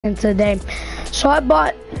today. So I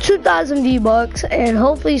bought 2,000 V-Bucks and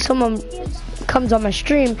hopefully someone comes on my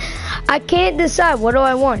stream. I can't decide, what do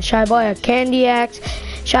I want? Should I buy a Candy Axe?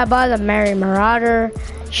 Should I buy the Merry Marauder?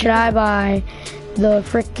 Should I buy the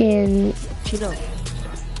freaking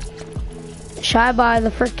Should I buy the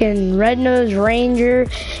freaking Red Nose Ranger?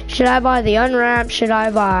 Should I buy the Unwrap? Should I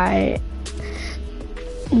buy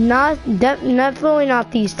definitely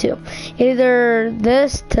not these two. Either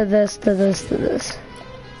this to this to this to this.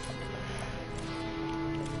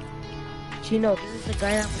 Chino, this is the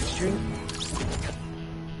guy on the stream.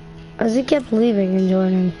 As he kept leaving and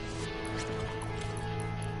joining.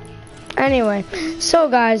 Anyway, so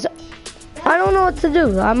guys, I don't know what to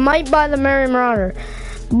do. I might buy the Merry Marauder,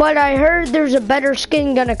 but I heard there's a better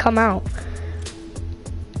skin gonna come out.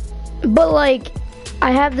 But like,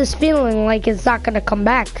 I have this feeling like it's not gonna come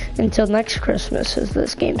back until next Christmas. Is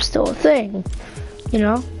this game still a thing? You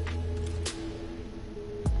know?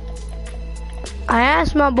 I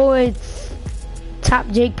asked my boy Top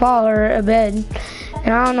Jake Paul or a bed,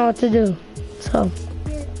 and I don't know what to do. So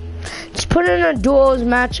just put in a duos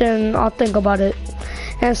match and I'll think about it.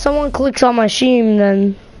 And if someone clicks on my stream,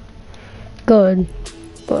 then good.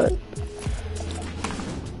 But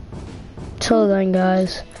till then,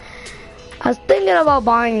 guys, I was thinking about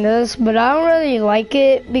buying this, but I don't really like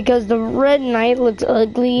it because the Red Knight looks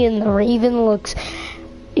ugly and the Raven looks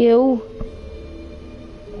ew.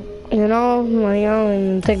 You know, like I don't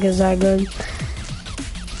even think it's that good.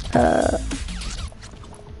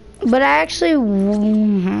 But I actually, I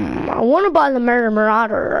want to buy the Merry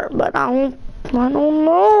Marauder, but I don't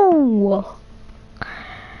know.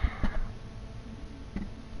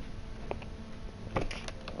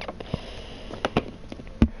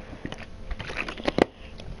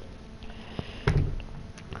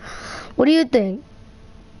 What do you think?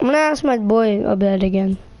 I'm gonna ask my boy Abed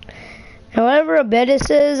again. And whatever Abed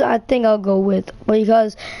says, I think I'll go with,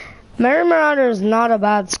 because Merry Marauder is not a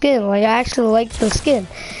bad skin. Like, I actually like the skin.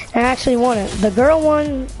 I actually want it. The girl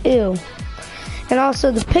one, ew. And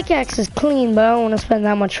also, the pickaxe is clean, but I don't want to spend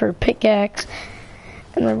that much for a pickaxe.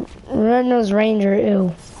 And the Red Nose Ranger,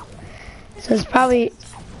 ew. So it's probably,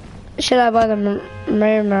 should I buy the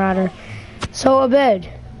Merry Marauder? So, Abed.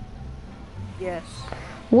 Yes.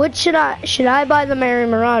 What should I buy the Merry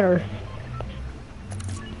Marauder?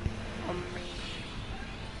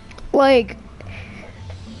 Like,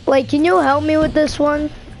 can you help me with this one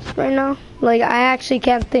right now? Like, I actually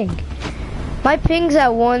can't think. My ping's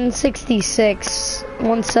at 166,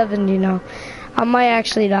 170 now. I might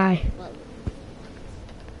actually die.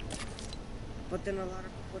 But then a lot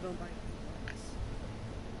of people don't buy V-Bucks.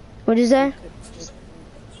 What is that?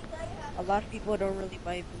 A lot of people don't really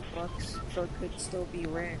buy V-Bucks, so it could still be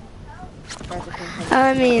rare.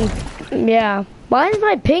 I mean, yeah. Why is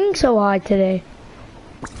my ping so high today?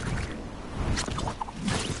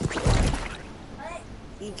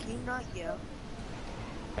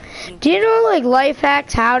 Do you know, like, life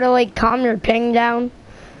hacks, how to, like, calm your ping down?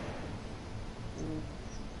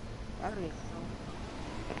 I don't know.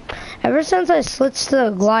 Ever since I switched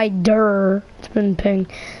to glider, it's been ping.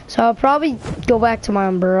 So I'll probably go back to my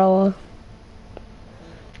umbrella.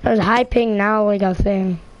 There's high ping now, like a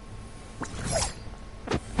thing.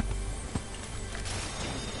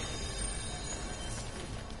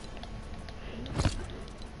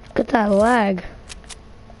 Look at that lag.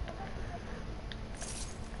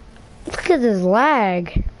 Look at this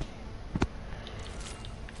lag.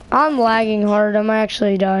 I'm lagging hard. I might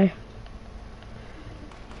actually die.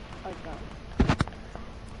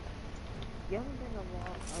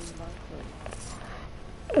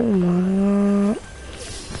 Oh my God.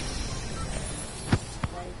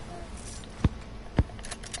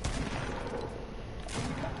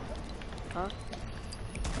 Huh?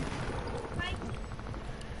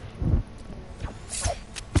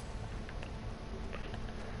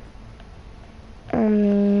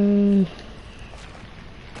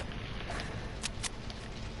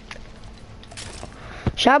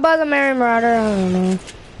 Should I buy the Merry Marauder? I don't know.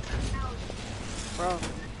 Bro.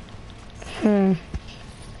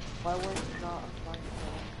 Why were you not on my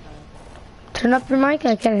phone? Turn up your mic,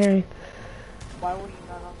 I can't hear you. Why were you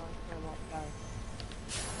not on my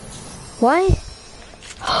phone? What?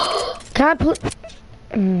 Can I put...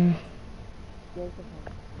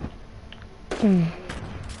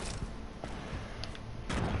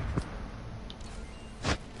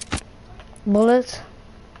 Bullets?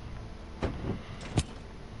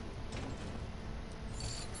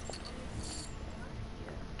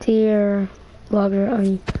 Tier logger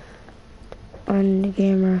on the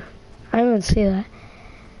gamer. I didn't even see that.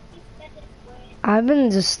 I've been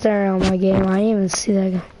just staring on my game. I didn't even see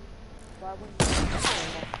that guy.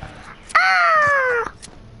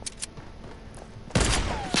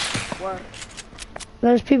 Where?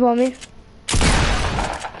 There's people on me.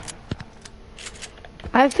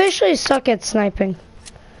 I officially suck at sniping.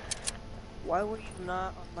 Why were you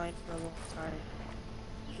not online for a long time?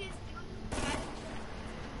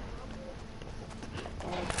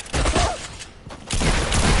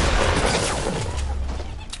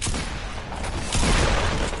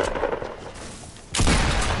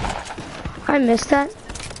 I missed that.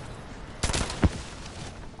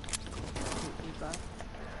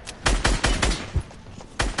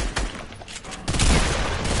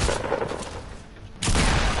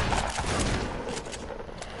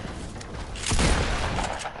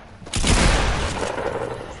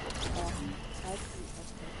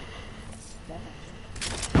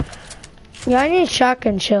 Yeah, I need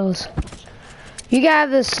shotgun shells. You gotta have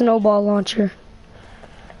this snowball launcher.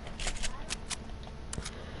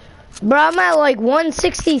 Bro, I'm at like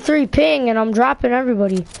 163 ping and I'm dropping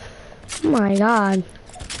everybody. Oh my god.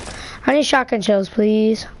 I need shotgun shells,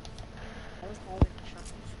 please.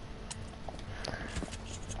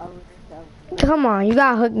 Come on, you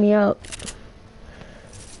gotta hook me up.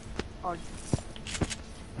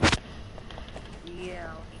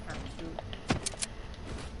 Yeah, we have to.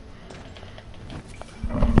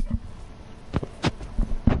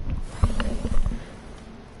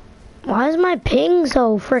 Why is my ping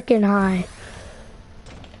so freaking high?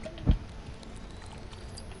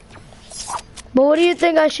 But what do you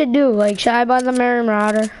think I should do? Like, should I buy the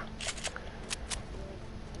Marauder?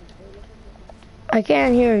 I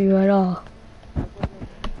can't hear you at all.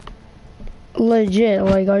 Legit,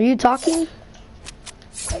 like, are you talking?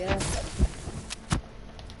 Yeah.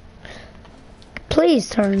 Please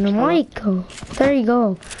turn the mic off. There you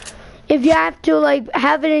go. If you have to, like,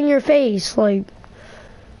 have it in your face, like,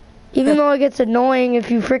 even though it gets annoying if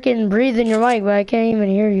you freaking breathe in your mic, but I can't even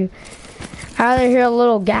hear you. I rather hear a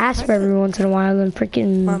little gasp every once in a while than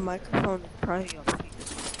freaking... My microphone is probably on speaker.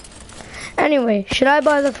 Anyway, should I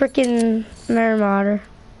buy the freaking Marauder?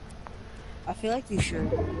 I feel like you should.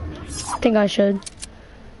 I think I should.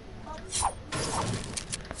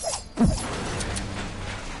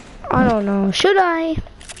 I don't know. Should I?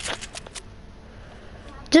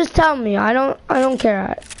 Just tell me. I don't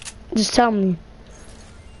care. Just tell me.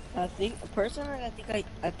 I think personally, I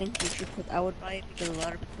think you should put. I would buy it because a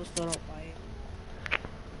lot of people still don't buy it.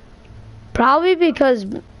 Probably because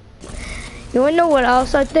you wanna know what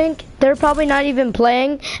else I think? They're probably not even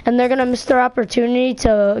playing, and they're gonna miss their opportunity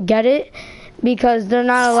to get it because they're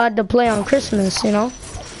not allowed to play on Christmas, you know.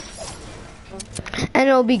 And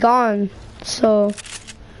it'll be gone. So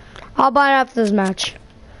I'll buy it after this match.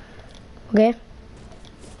 Okay.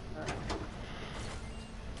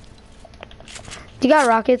 You got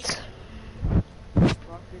rockets?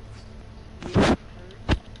 Yeah.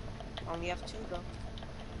 Only have 2 though.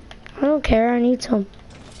 I don't care, I need some.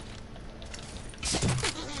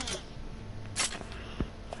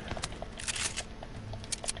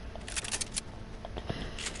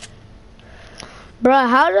 Bruh,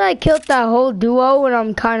 how did I kill that whole duo when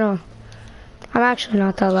I'm actually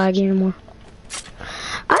not that laggy anymore.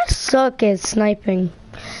 I suck at sniping.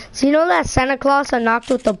 So you know that Santa Claus I knocked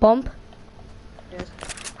with the bump? Yes.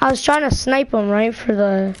 I was trying to snipe him, right, for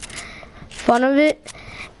the fun of it,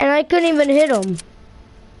 and I couldn't even hit him.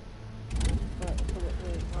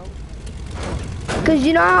 Cause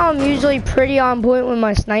you know how I'm usually pretty on point with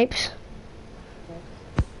my snipes?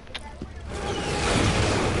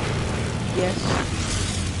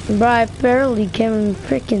 Yes. Bro, I barely can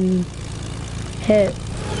freaking hit.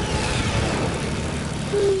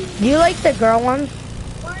 Do you like the girl one?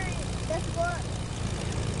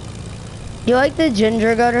 Do you like the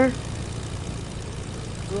ginger gunner? Do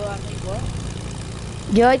I like what?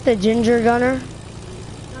 Do you like the ginger gunner?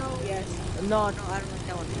 No. Yes. No, I don't like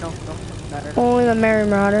that one. No, better. Only the Mary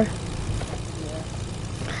Marauder. Yeah.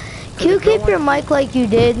 Can you keep your mic like you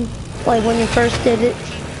did, like when you first did it?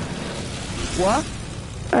 What?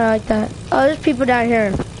 I like that. Oh, there's people down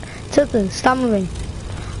here. Tilted, stop moving.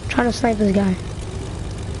 I'm trying to snipe this guy.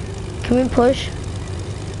 Can we push?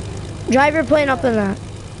 Drive your plane up in that.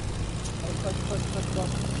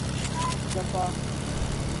 Jump off.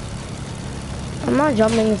 I'm not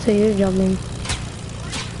jumping until you're jumping.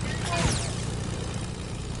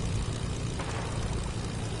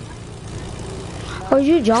 Oh,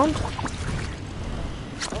 you jumped?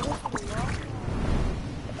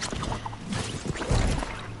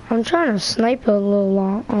 I'm trying to snipe a little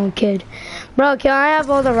long kid. Bro, can I have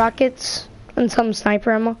all the rockets and some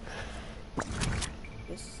sniper ammo?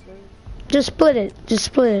 Just split it. Just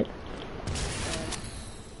split it.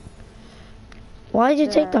 Why did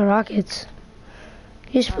you take the rockets?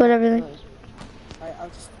 You split everything. I'll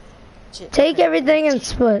just Take everything and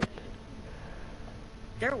split.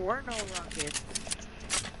 There were no rockets.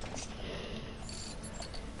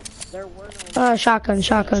 There were no. Shotgun.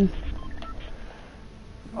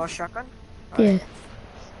 Oh, shotgun? Yeah.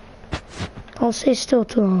 Don't stay still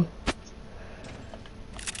too long.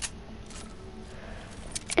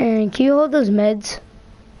 And can you hold those meds?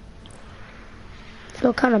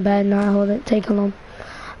 Feel kind of bad not hold it, taking them.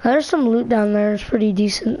 There's some loot down there, it's pretty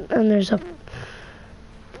decent, and there's a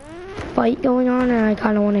fight going on, and I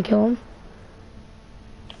kind of want to kill him.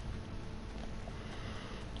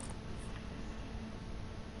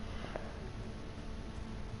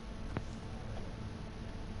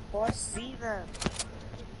 Oh, I see them.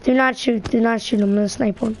 Do not shoot him, I'm gonna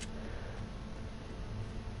snipe one.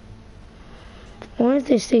 Why don't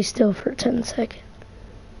they stay still for 10 seconds?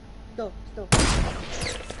 Still.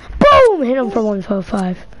 Boom! Hit him for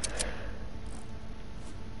 145.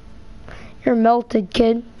 You're melted,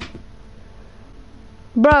 kid.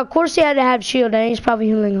 Bro, of course he had to have shield, and he's probably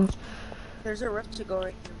healing him. There's a rift to go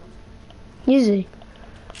right here. Easy.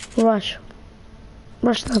 Rush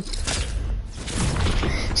them.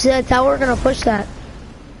 See that tower? We're gonna push that.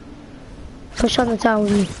 Push on the tower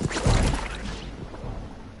with me.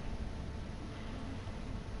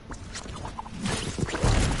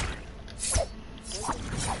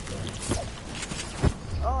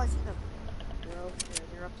 Oh, I see them.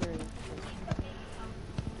 They're up there.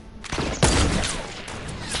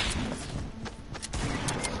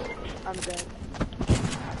 I'm dead.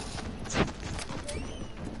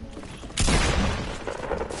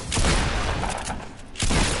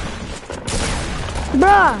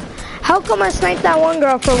 Bruh, how come I sniped that one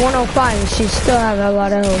girl for 105 and she still has a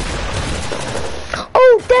lot of health?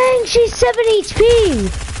 Oh dang, she's 7 HP!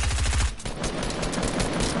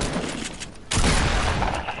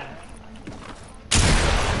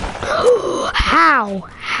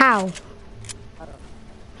 How?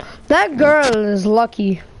 That girl is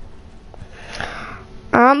lucky.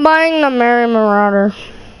 I'm buying the Mary Marauder.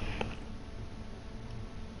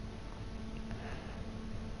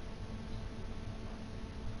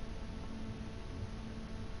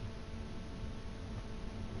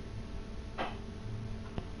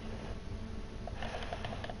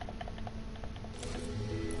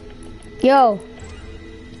 Yo.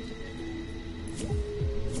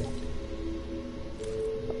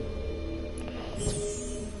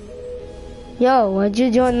 Yo, why'd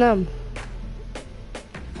you join them?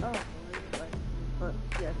 Oh, but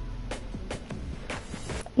yeah.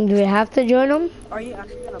 Do we have to join them? Are you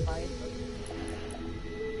actually gonna buy it?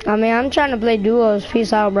 I mean, I'm trying to play duos.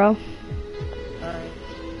 Peace out, bro. Alright,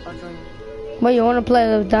 I'll join you. What, you want to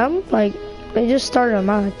play with them? Like, they just started a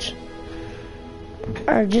match.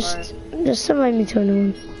 Or just invite me to a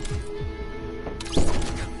new one.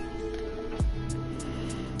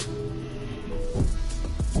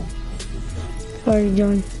 Already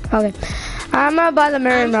joined. Okay. I'm gonna buy the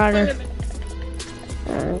Mary Marauder.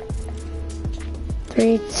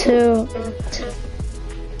 3, 2.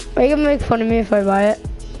 Are you gonna make fun of me if I buy it?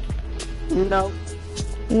 No.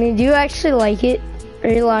 I mean, do you actually like it? Or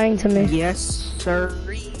are you lying to me? Yes, sir.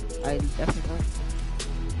 I definitely.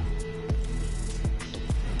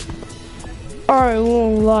 Alright, we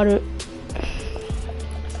won't lot it.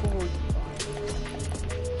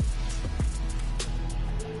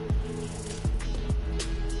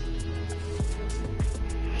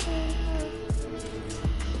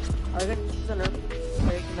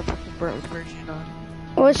 Version on.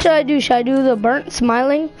 What should I do? Should I do the burnt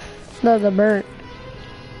smiling? No, the burnt.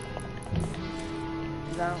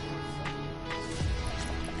 No.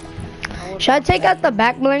 Should I take out the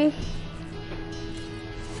back bling?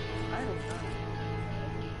 I don't know.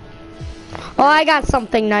 Oh, I got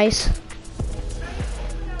something nice.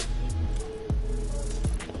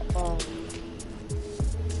 Oh.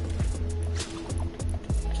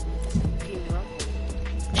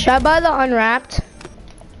 Should I buy the unwrapped?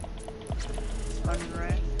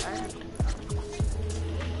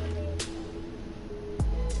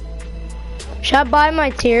 Should I buy my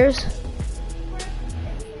tears?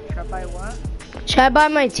 Should I buy what? Should I buy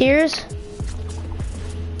my tears?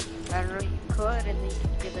 I don't know, you could, and then you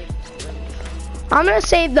could get like... I'm gonna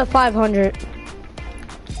save the 500.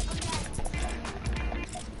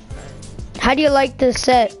 How do you like this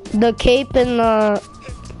set? The cape and the...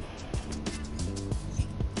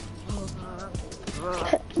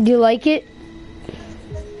 Do you like it?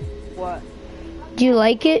 What? Do you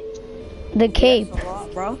like it? The cape. That's a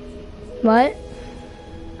lot, bro. What?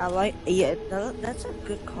 I like, yeah, that's a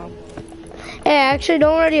good combo. Hey, actually,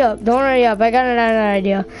 don't ready up. Don't ready up. I got another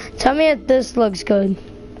idea. Tell me if this looks good.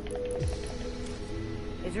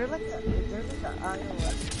 Is there like an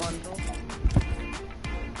iOS bundle?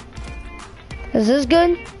 Is this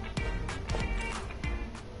good?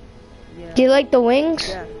 Yeah. Do you like the wings?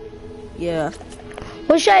 Yeah. Yeah.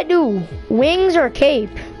 What should I do? Wings or cape?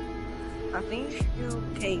 I think you should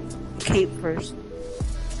do cape. Cape first.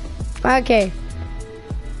 Okay.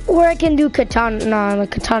 Or I can do katana. Nah, the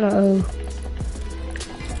katana. Oh.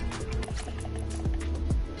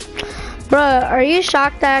 Bruh, are you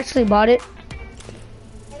shocked I actually bought it?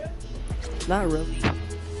 Not really.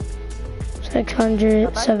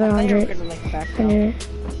 600, 700, 100,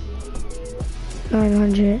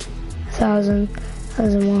 900, 1,000,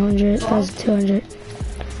 1,100, 1,200.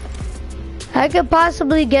 I could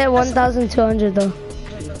possibly get 1,200 though.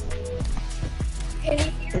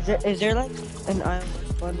 Is there like an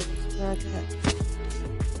island bundle like that?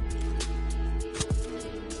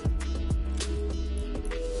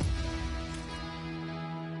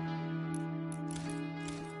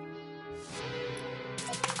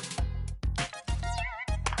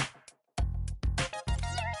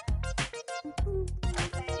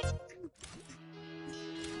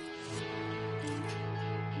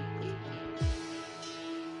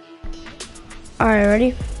 Alright,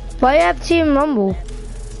 ready? Why you have Team Rumble?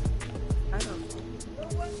 I don't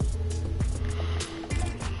know.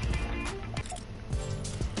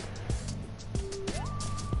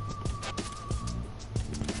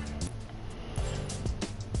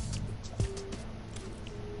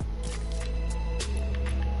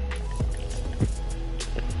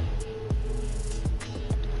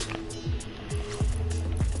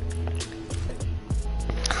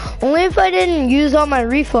 Only if I didn't use all my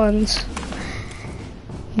refunds.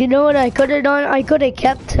 You know what I could have done? I could have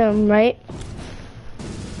kept him, right?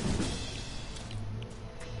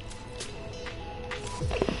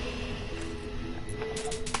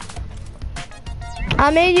 I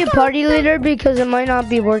made you party leader because it might not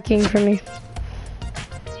be working for me.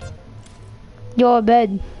 Yo, a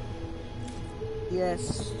bed.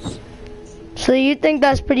 Yes. So you think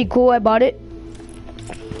that's pretty cool? I bought it.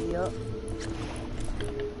 Yep.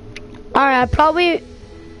 Alright, I probably,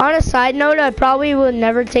 on a side note, I probably would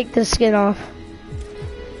never take the skin off.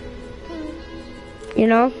 You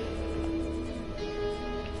know?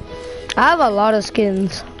 I have a lot of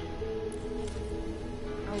skins.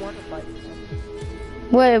 I want to fight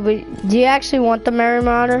them. Wait, do you actually want the Merry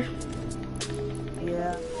Marauder?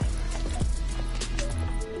 Yeah.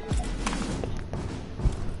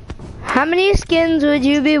 How many skins would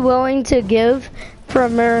you be willing to give for a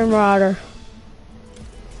Merry Marauder?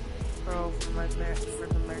 Bro, for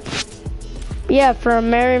the Merry. Yeah, for a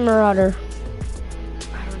Merry Marauder.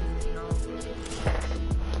 I don't even know.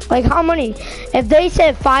 Like how many? If they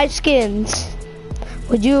said 5 skins,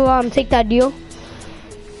 would you take that deal?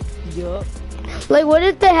 Yup. Like what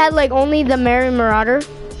if they had like only the Merry Marauder?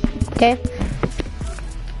 Okay.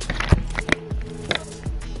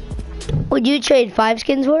 Would you trade 5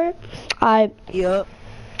 skins for it? Yup.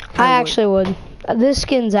 I actually would. This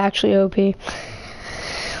skin's actually OP.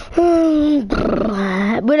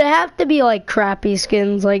 But it have to be like crappy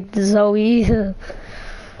skins like the Zoe.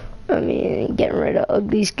 I mean, getting rid of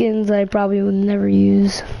ugly skins I probably would never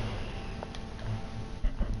use.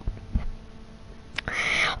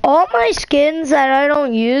 All my skins that I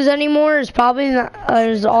don't use anymore is probably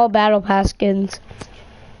is all battle pass skins.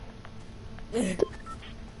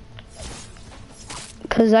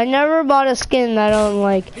 Cause I never bought a skin that I don't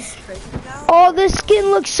like. Oh, this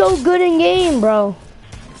skin looks so good in game, bro.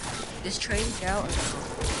 Is trading out or no?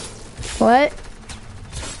 What?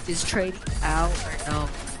 Is trading out or no?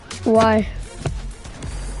 Why?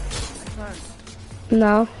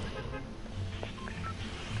 No.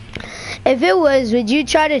 If it was, would you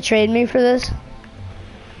try to trade me for this?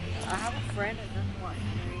 I have a friend that doesn't want to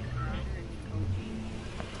trade around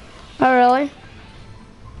her. Oh, really?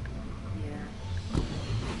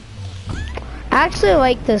 Yeah. I actually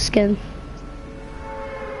like this skin.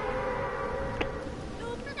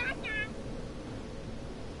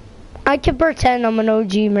 I can pretend I'm an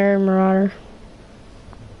OG Merry Marauder.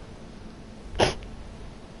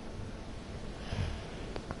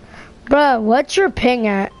 Bruh, what's your ping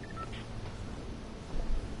at?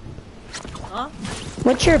 Huh?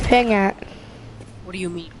 What's your ping at? What do you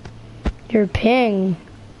mean? Your ping.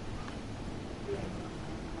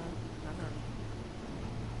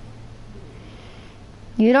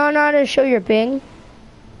 You don't know how to show your ping?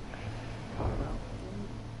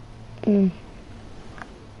 Mm.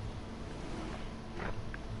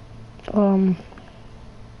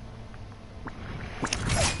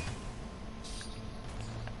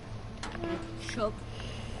 Choke.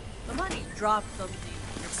 Somebody dropped something.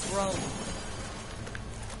 You're broke.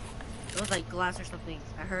 It was like glass or something.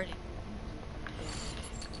 I heard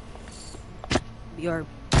it. You're.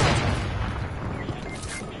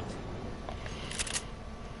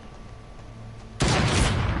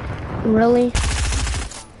 Really?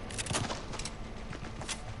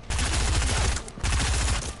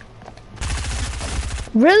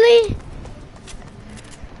 Really?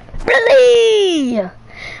 Really?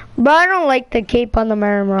 But I don't like the cape on the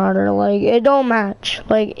Marauder. Like, it don't match.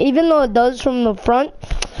 Like, even though it does from the front,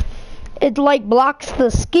 it like blocks the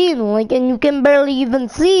skin. Like, and you can barely even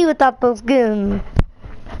see without the skin.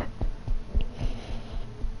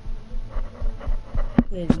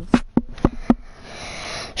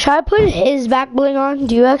 Should I put his back bling on?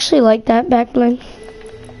 Do you actually like that back bling?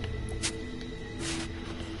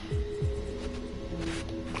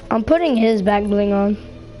 I'm putting his back bling on.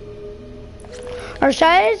 Or should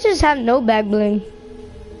I just have no back bling?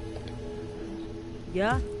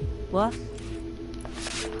 Yeah? What?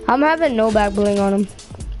 I'm having no back bling on him.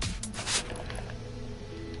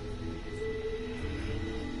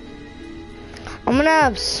 I'm gonna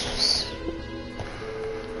have...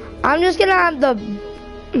 I'm just gonna have the...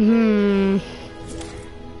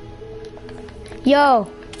 Yo.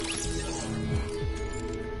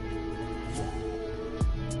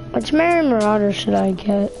 Which Mary Marauder should I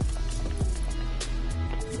get?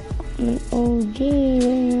 OG,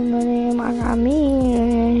 I got me.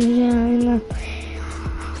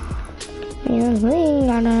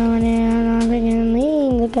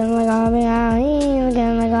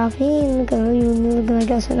 Looking like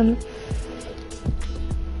a cinnamon.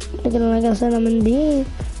 Looking like a cinnamon bean.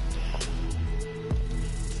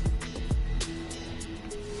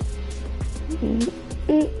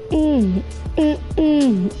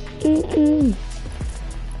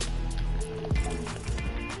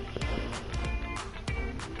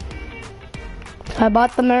 I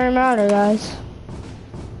bought the Mary Marauder, guys.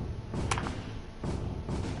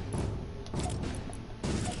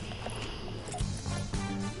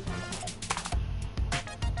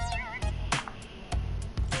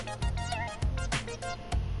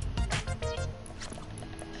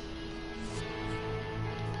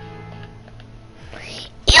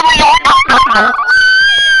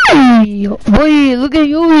 Boy, look at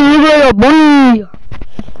you, boy.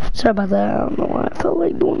 Sorry about that. I don't know why I felt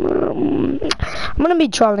like doing that. I'm gonna be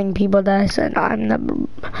trolling people that I said I'm an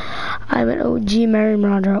OG Mary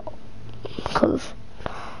Marauder, cause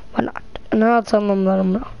why not? And then I'll tell them, let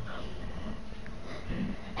them know.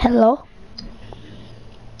 Hello.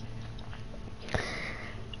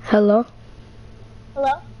 Hello.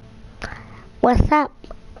 Hello? What's up?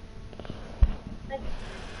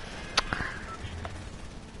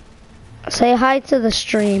 Say hi to the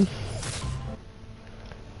stream.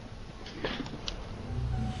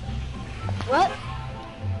 What?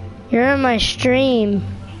 You're in my stream.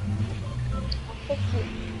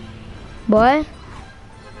 What?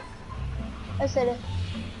 I said it.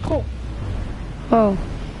 Cool. Oh.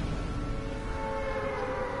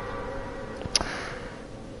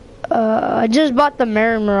 I just bought the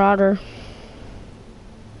Mary Marauder.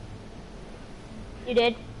 You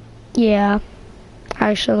did? Yeah. I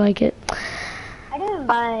actually like it. I didn't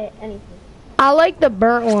buy anything. I like the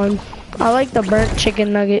burnt one. I like the burnt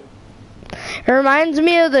chicken nugget. It reminds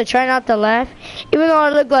me of the try not to laugh. Even though I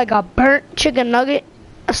look like a burnt chicken nugget,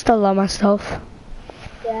 I still love myself.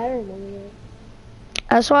 Yeah, I remember that.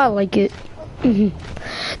 That's why I like it.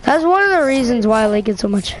 That's one of the reasons why I like it so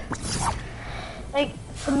much. Like,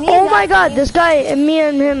 for me, Oh my god, this guy and me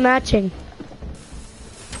and him matching.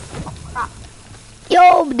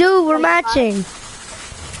 Yo, dude, we're matching.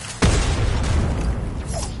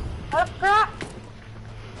 Oh, crap.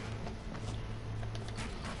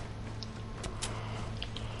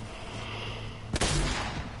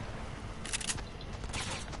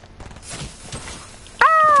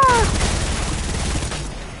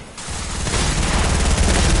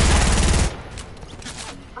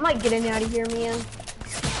 I'm like getting out of here, man.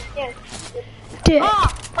 Yeah. Dude. Oh,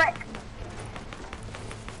 frick.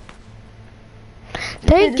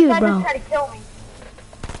 Thank you, Dude, bro. Tried to kill me.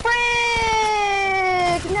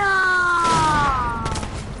 Frick! No!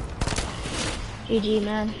 GG,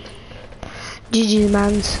 man. GG,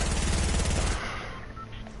 mans.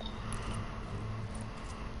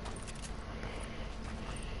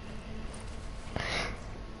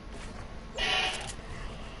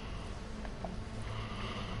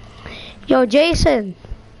 Yo, Jason.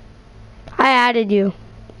 I added you.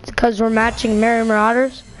 Because we're matching Mary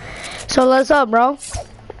Marauders. So let's up, bro.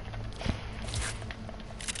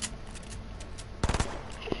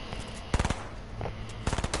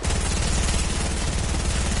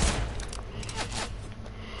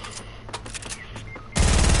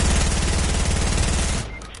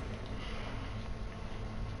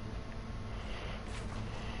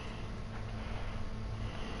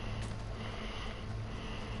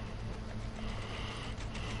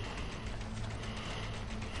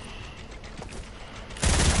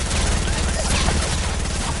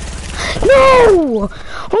 No!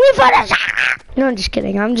 Only for the shot! No, I'm just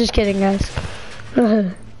kidding. I'm just kidding, guys.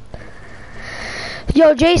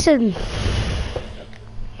 Yo, Jason.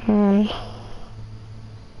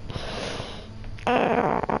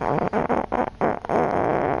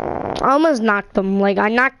 I almost knocked them. Like, I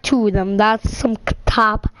knocked 2 of them. That's some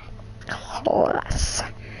top class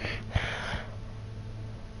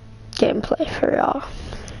gameplay for y'all.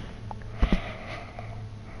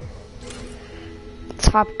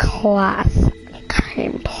 Top class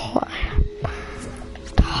gameplay.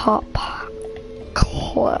 Top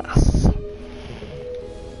class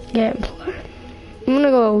gameplay. I'm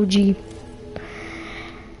gonna go OG.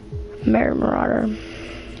 Marauder.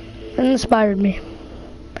 It inspired me.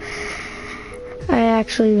 I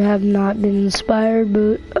actually have not been inspired,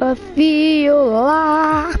 but I feel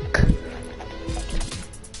like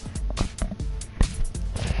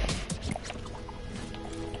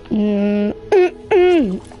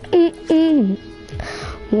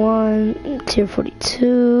one tier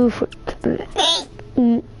 42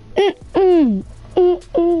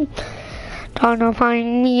 trying to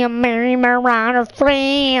find me a Mary Marauder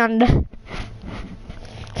friend.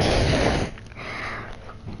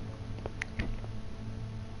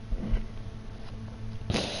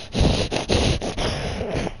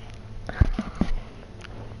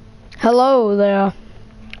 Hello there,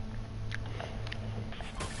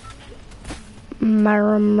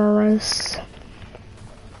 Maramuris.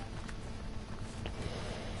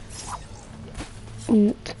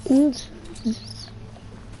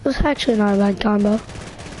 It's actually not a bad combo.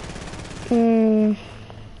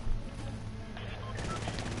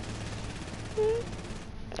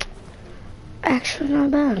 Actually not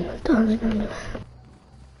bad.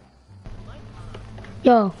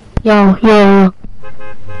 Yo.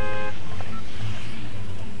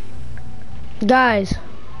 Guys.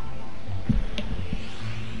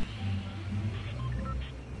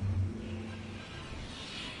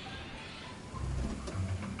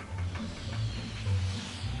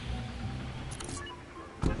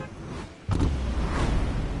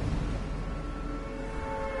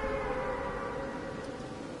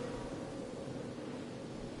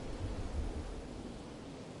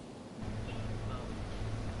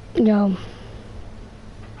 Yo.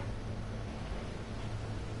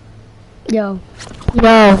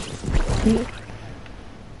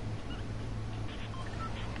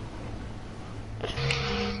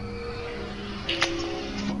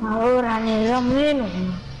 Ahora ni lo menos.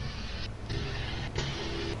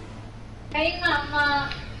 Hey, mama.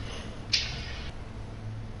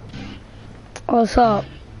 What's up?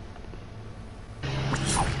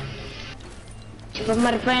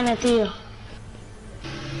 Chupame el pene, tío.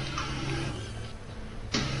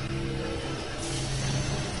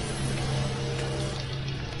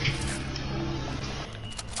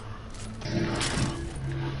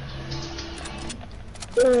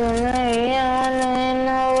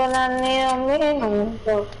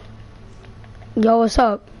 Yo, what's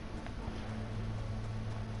up?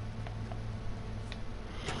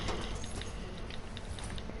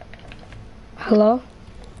 Hello?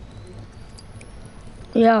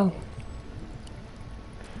 Yo,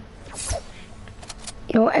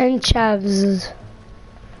 and Chavs.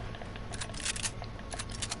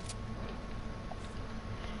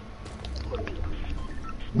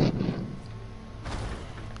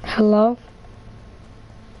 Hello?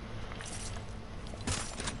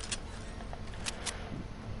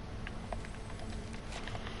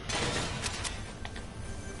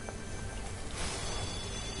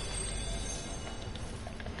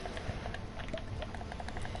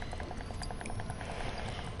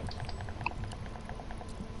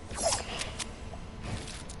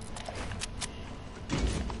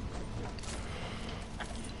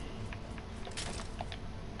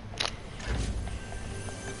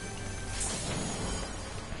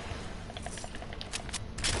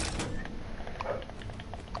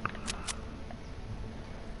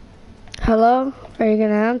 Hello? Are you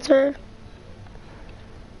gonna answer?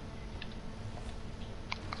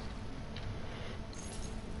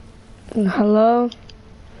 Hello?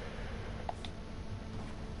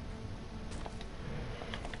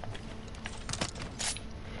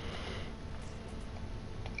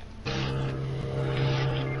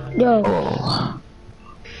 Yo.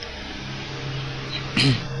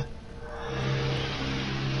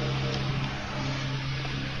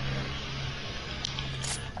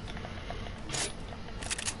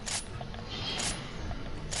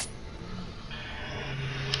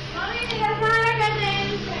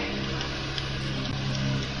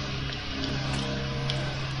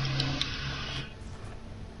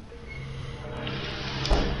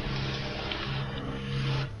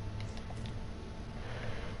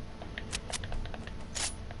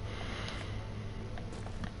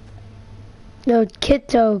 No,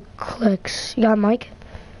 Kito clicks. You got a mic?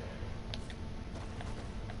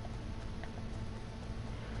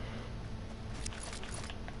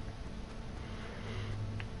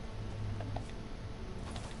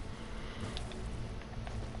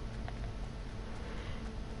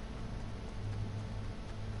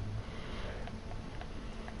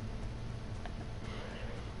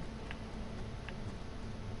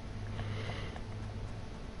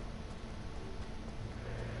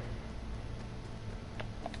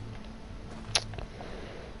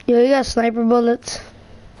 Yo, you got sniper bullets?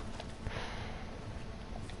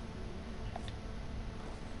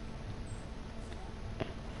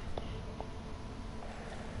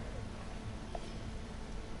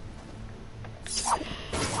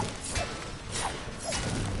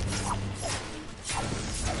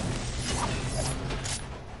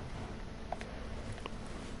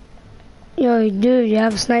 Yo, dude, you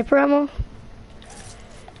have sniper ammo?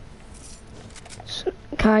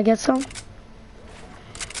 Can I get some?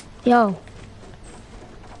 Yo.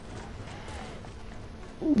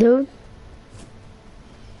 Dude.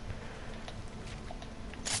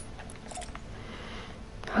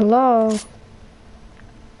 Hello.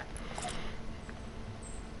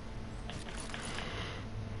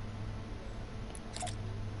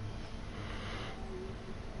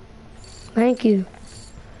 Thank you.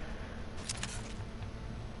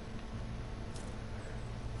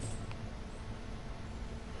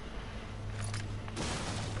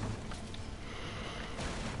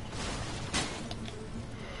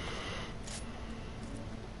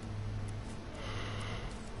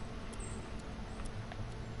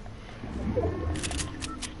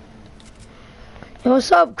 Yo,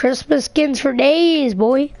 what's up? Christmas skins for days,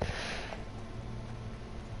 boy.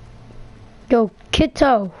 Yo,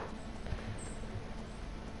 Kito.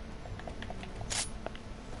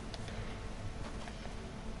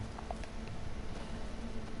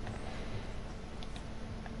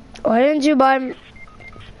 Why didn't you buy...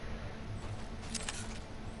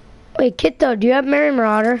 Wait, Kito, do you have Mary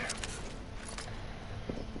Marauder?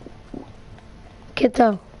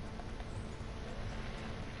 Kito.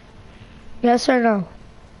 Yes or no?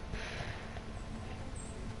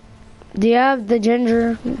 Do you have the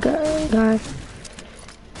ginger guy?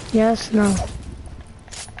 Yes, no.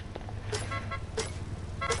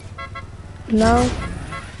 No?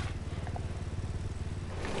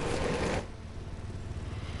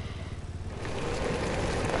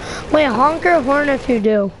 Wait, honk your horn if you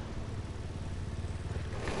do.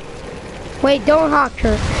 Wait, don't honk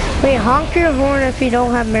her. Wait, honk your horn if you don't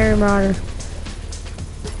have Mary Marauder.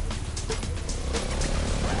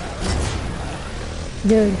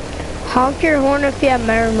 Dude, honk your horn if you have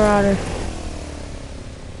Mary Marauder.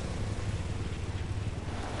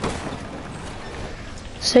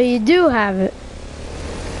 So you do have it.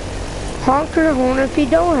 Honk your horn if you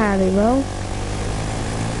don't have it, bro.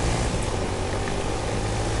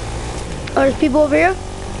 Oh, there's people over here?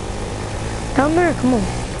 Down there, come on.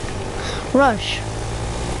 Rush.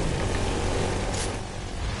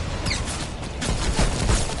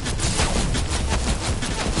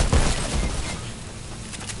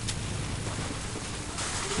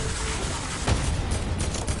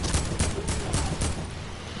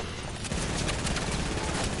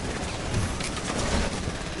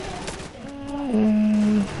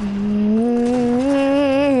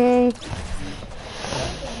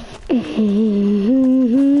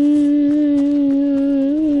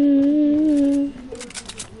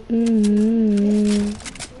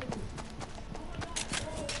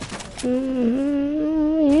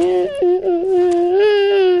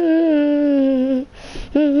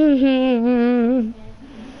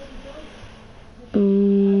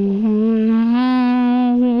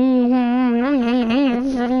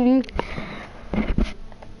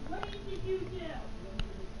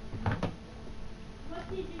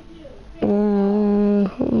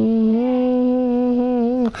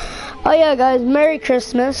 Oh yeah, guys, Merry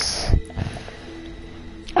Christmas.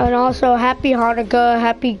 And also Happy Hanukkah,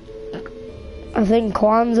 Happy, I think,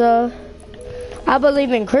 Kwanzaa. I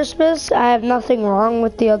believe in Christmas. I have nothing wrong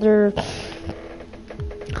with the other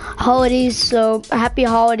holidays, so happy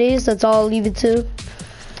holidays. That's all I'll leave it to.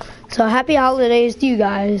 So happy holidays to you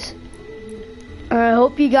guys. I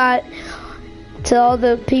hope you got, to all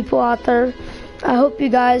the people out there, I hope you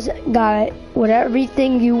guys got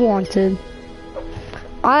everything you wanted.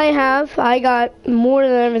 I got more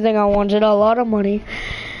than everything I wanted, a lot of money.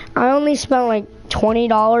 I only spent like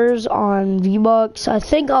 $20 on V-Bucks. I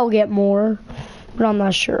think I'll get more, but I'm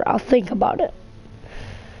not sure. I'll think about it.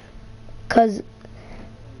 Cause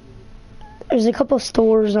there's a couple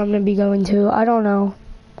stores I'm gonna be going to. I don't know.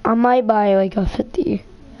 I might buy like a 50.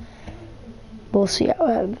 We'll see how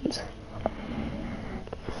it happens.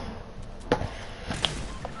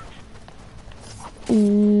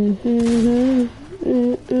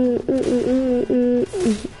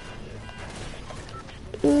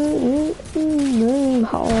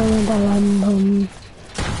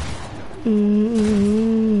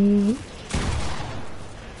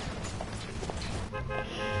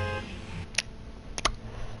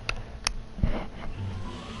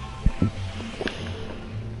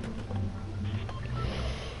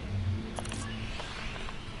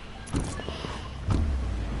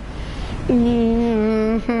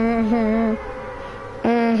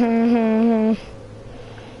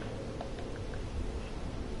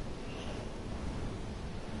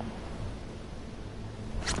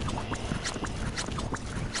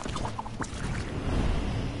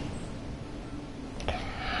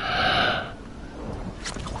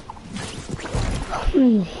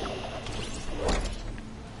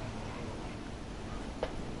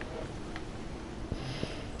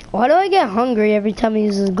 Why do I get hungry every time I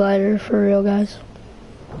use this glider, for real, guys?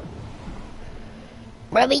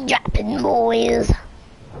 Where we dropping, boys?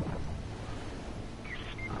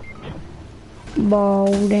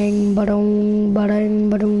 Ba-ding, ba-dong, ba-ding,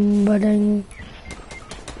 ba-dong, ba-ding.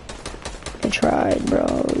 You tried,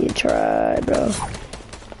 bro. You tried, bro.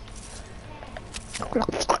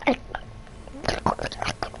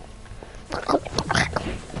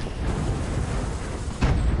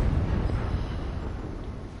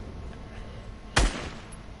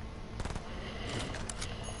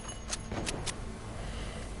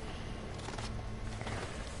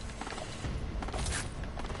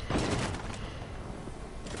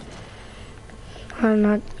 I'm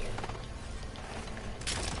not.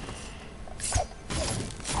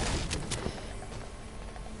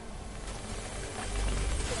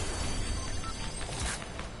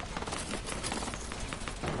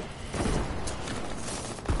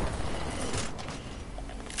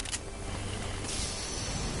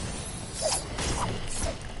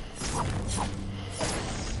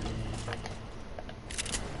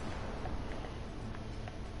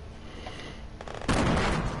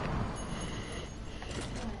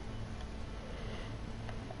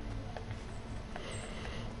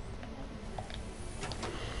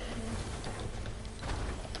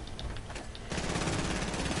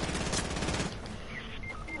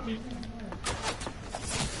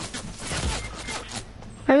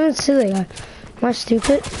 I didn't see that guy. Am I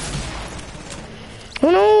stupid?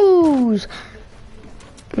 Who knows?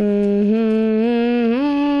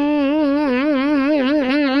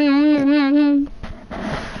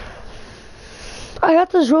 I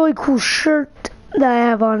got this really cool shirt that I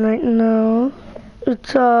have on right now.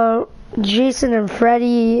 It's Jason and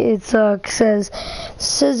Freddy. It's says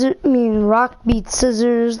scissor. I mean rock beats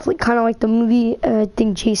scissors, like kind of like the movie. I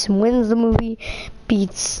think Jason wins the movie,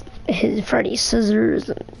 beats his Freddy's scissors.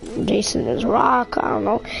 Jason is rock. I don't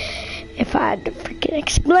know if I had to freaking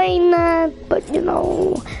explain that, but you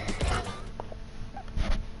know,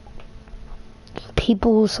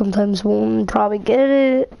 people sometimes won't probably get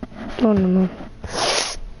it. I don't know.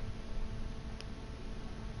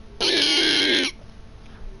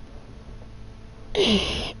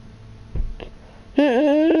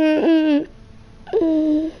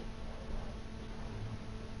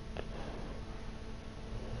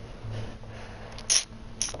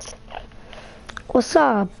 What's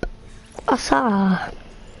up? What's up?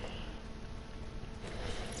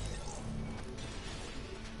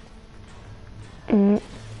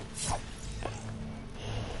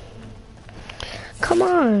 Come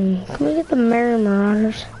on, can we get the Merry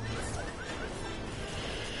Marauders?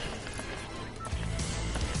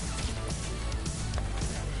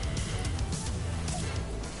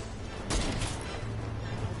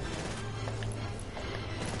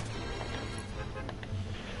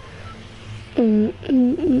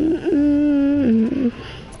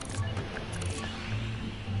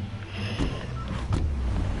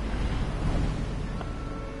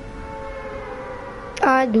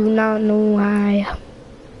 I do not know why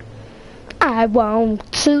I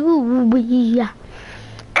want to be.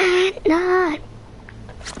 I'm not.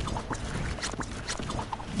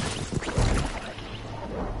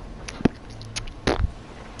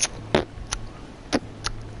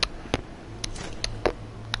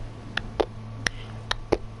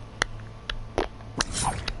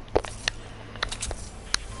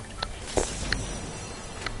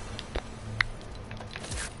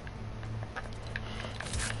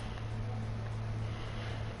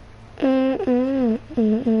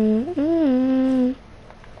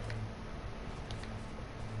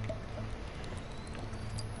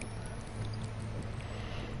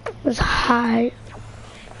 It was high.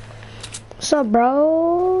 What's up,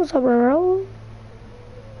 bro? What's up, bro?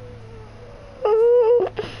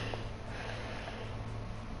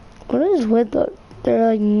 What is with the? There are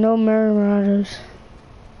like no Marauders.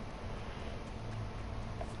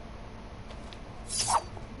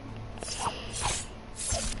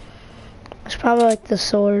 It's probably like the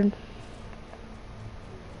sword.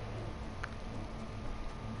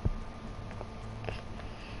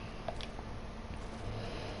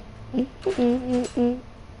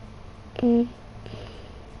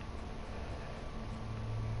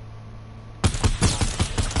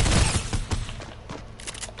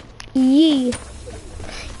 Yee.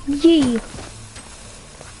 Yee.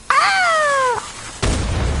 Ah!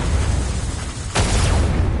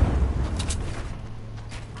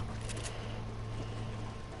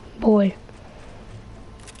 Boy.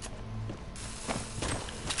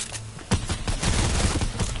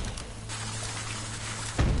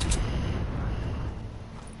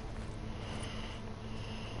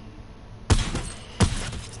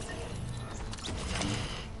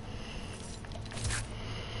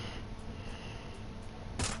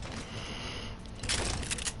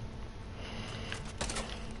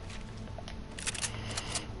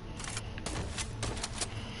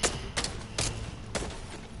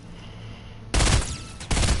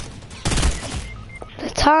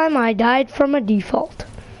 Time I died from a default.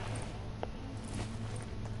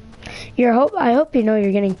 I hope you know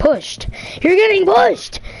you're getting pushed. You're getting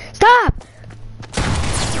pushed! Stop!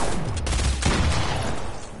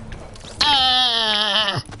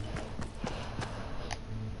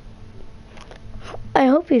 I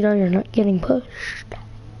hope you know you're not getting pushed.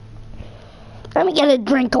 Let me get a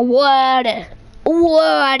drink of water.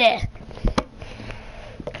 Water.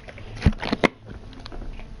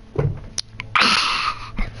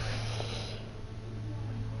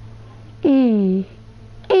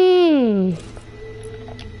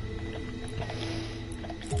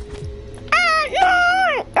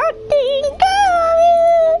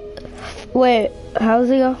 Wait, how's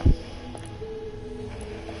it go?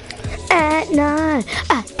 At night,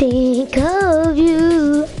 I think of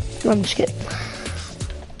you. I'm just kidding.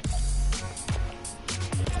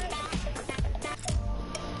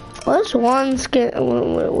 What's one skin?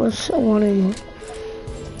 What's one anymore?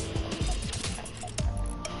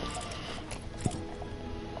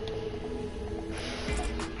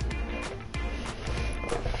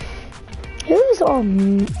 Who's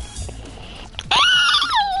on?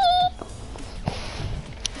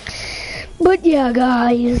 But yeah,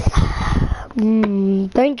 guys,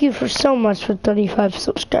 thank you for so much for 35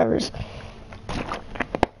 subscribers.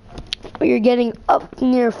 You're getting up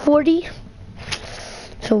near 40,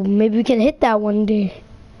 so maybe we can hit that one day,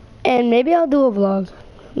 and maybe I'll do a vlog.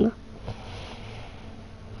 No.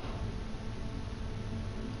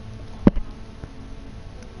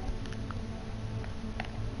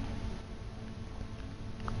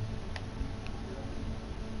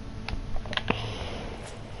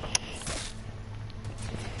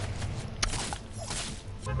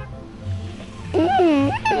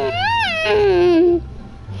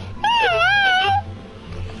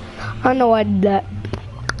 I know I did that.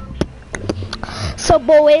 So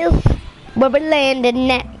boys, where we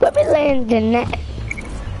landing at? Where we landing at?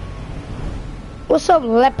 What's up,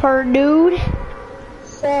 leopard dude?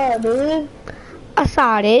 What's up, dude? I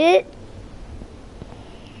saw it.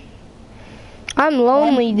 I'm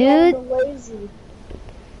lonely, dude. Lazy.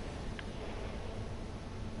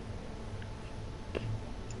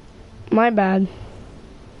 My bad.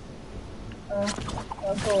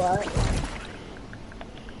 That's alright.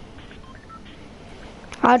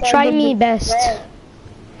 I'll try me best.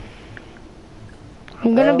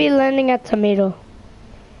 I'm gonna be landing at tomato.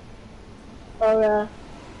 Oh yeah.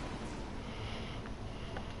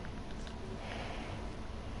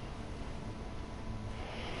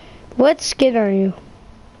 What skin are you?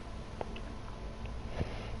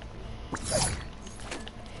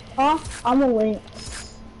 Huh? I'm a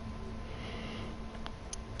lynx.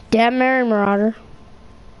 Yeah, Mary Marauder.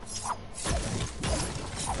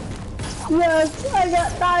 Yes, I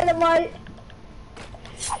got dynamite.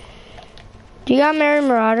 Do you got Mary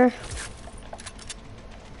Marauder?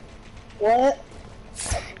 What?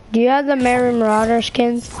 Do you have the Mary Marauder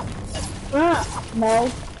skin? No. I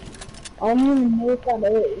don't even know what that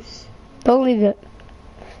is. Don't leave it.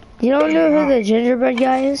 You don't know who the gingerbread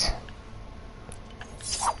guy is?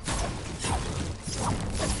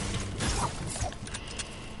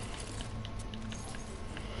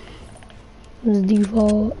 It's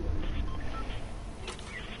default.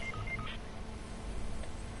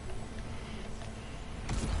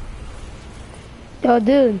 Yo,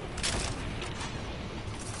 dude.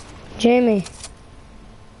 Jamie.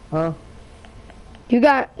 Huh? Do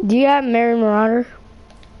you have Mary Marauder?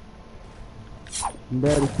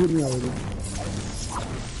 Daddy, shoot me already.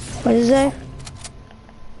 What is that?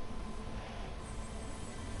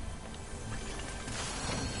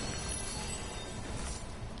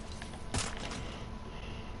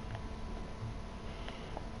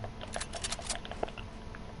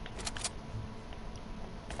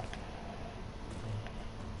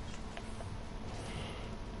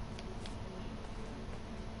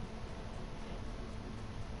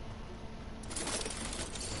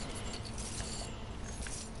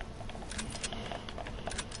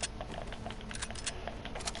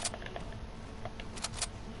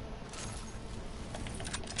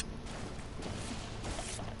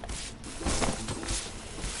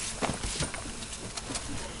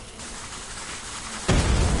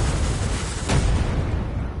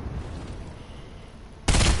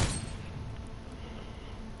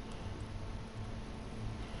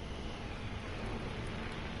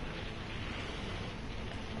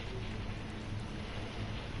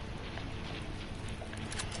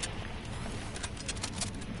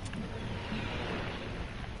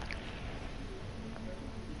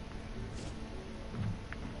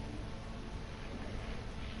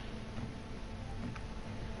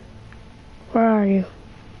 Where are you?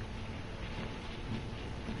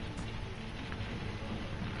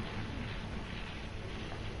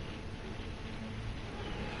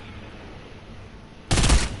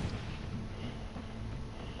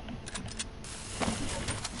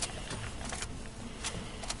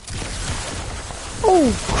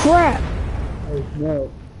 Oh crap! Oh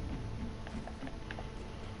no.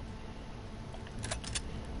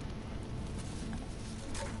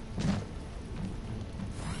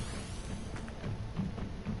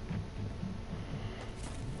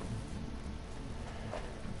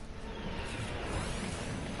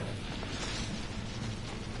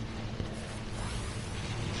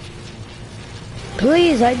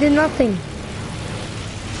 Please, I did nothing.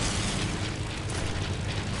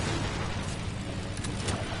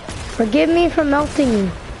 Forgive me for melting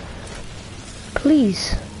you.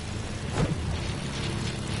 Please.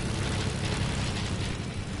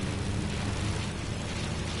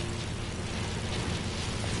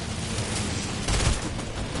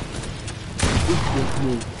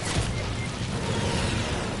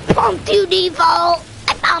 Pumped you default.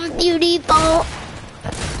 I pumped you default.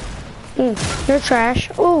 You're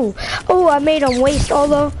trash. Oh, I made him waste all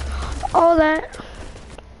that.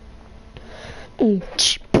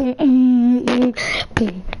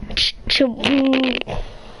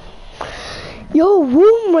 Yo,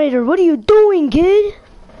 Room Raider, what are you doing, kid?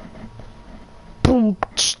 Boom,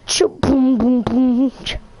 boom, boom, boom.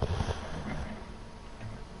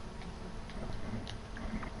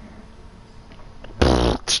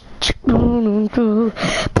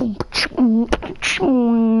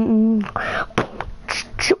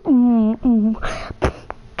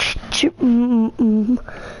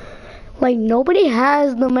 Like nobody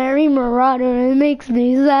has the Mary Marauder. It makes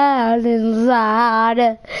me sad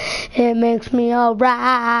inside. It makes me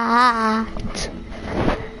alright.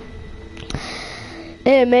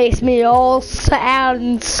 It makes me all sad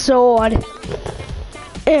and sad.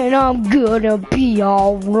 And I'm gonna be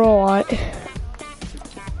alright.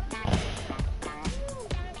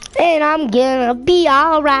 And I'm gonna be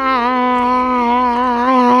alright.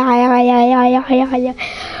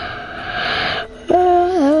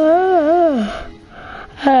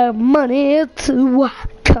 Money to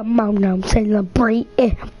come on now, celebrate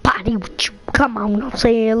and party with you. Come on now,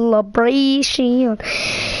 celebration.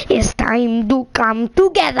 It's time to come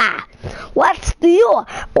together. What's the deal?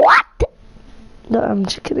 What? No, I'm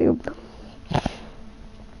just kidding.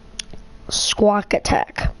 Squawk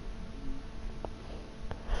attack.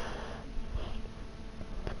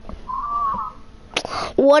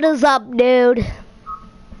 What is up, dude?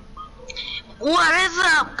 What is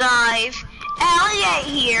up, guys? Elliot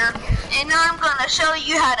here, and I'm gonna show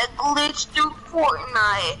you how to glitch through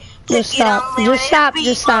Fortnite. Just stop.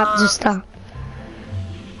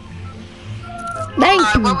 Thank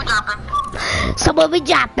you. What we dropping? So what we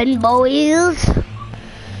dropping, boys?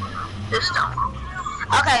 This stuff.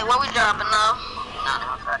 Okay, what we dropping though?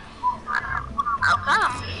 Okay.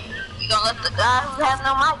 You gonna let the guy who has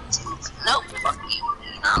no mic choose? Nope, fuck you.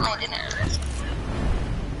 You're not landing there.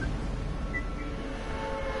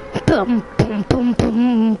 Boom, boom, boom,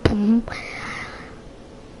 boom, boom.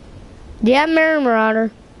 Yeah, Mary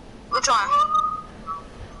Marauder. Which one?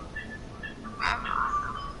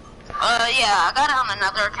 Yeah, I got it on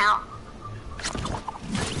another account.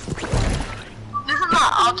 This is my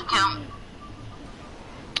alt account.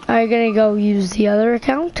 Are you gonna go use the other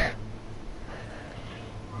account?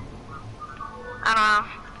 I don't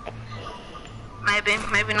Maybe,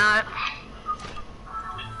 maybe not.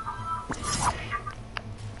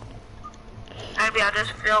 Maybe I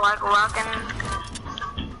just feel like rocking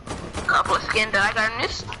a couple of skins that I got in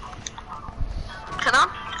this. Cause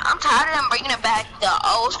I'm tired of them bringing back the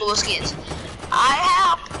old school skins.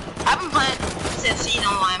 I've been playing since season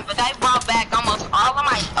 1, but they brought back almost all of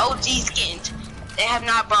my OG skins. They have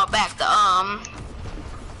not brought back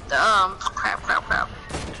crap.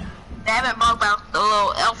 They haven't brought back the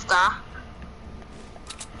little elf guy.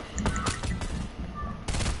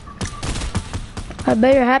 I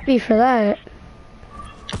bet you're happy for that.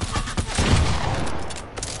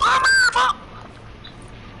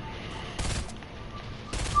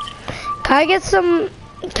 Can I get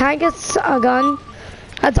a gun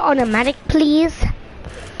that's automatic, please?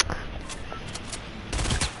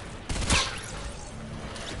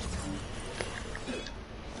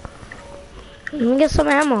 Let me get some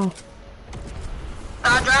ammo.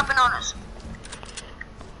 Dropping on us.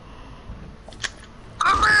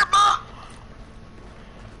 Come here, boy.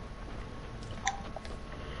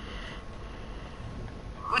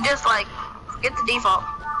 We just like get the default.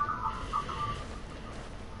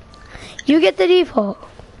 You get the default.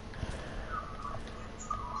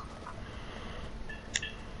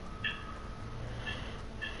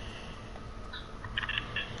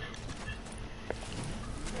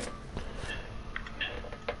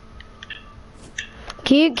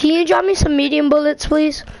 Can you drop me some medium bullets,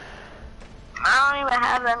 please? I don't even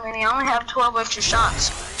have that many. I only have 12 extra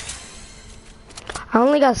shots. I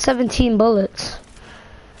only got 17 bullets.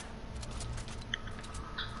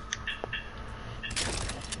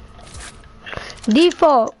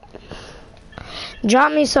 Default.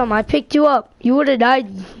 Drop me some. I picked you up. You would have died.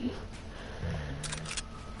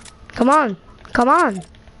 Come on. Come on.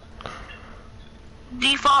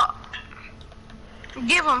 Default.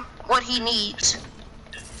 Give him what he needs.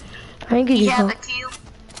 Thank you, He has Default. a kill.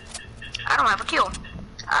 I don't have a kill.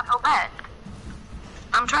 I feel bad.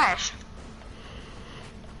 I'm trash.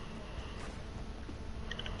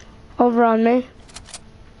 Over on me.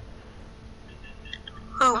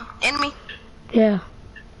 Who? Enemy? Yeah.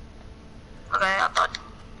 Okay, I thought.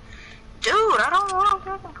 Dude, I don't want to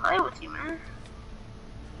fucking play with you, man.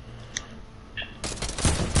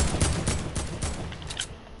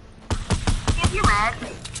 If you're mad,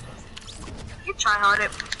 you try harder.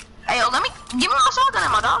 Hey, yo, let me give me my shotgun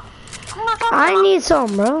ammo, dog. Give me my shotgun I ammo. need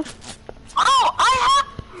some, bro. Oh, I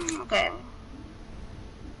have. Okay.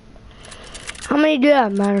 How many do you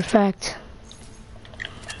have, matter of fact?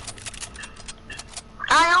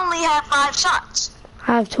 I only have 5 shots,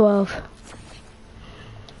 I have 12.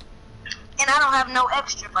 and I don't have no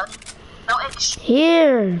extra, buddy. No extra.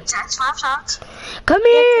 Here. That's 5 shots. Come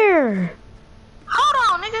here. Hold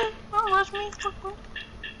on, nigga. Don't rush me.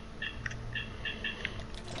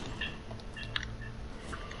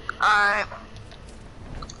 Alright.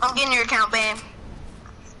 I'm getting your account banned.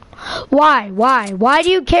 Why? Why do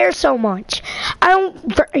you care so much? I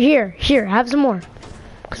don't. Here, have some more.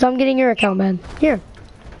 Cause I'm getting your account, man. Here.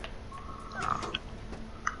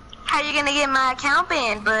 How you gonna get my account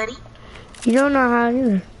banned, buddy? You don't know how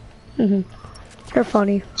either. You're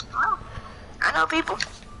funny. Well, I know people.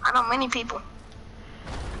 I know many people.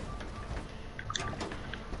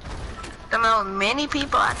 I know many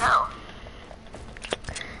people I know.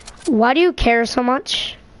 Why do you care so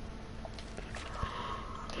much?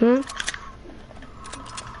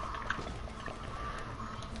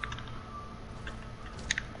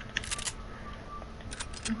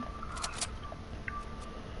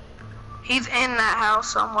 He's in that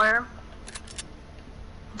house somewhere.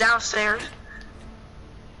 Downstairs.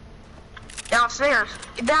 Downstairs.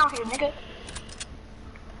 Get down here, nigga.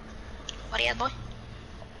 What do you have, boy?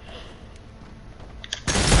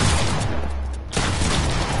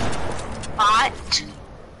 What?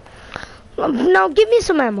 No, give me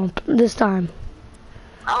some ammo this time.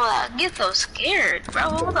 Oh, I get so scared, bro.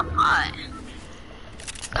 What was a bot?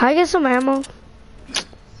 Can I get some ammo?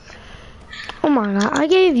 Oh my god, I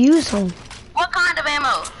gave you some. What kind of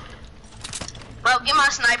ammo? Bro, get my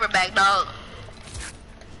sniper back, dog.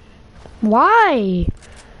 Why?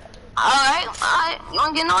 Alright. You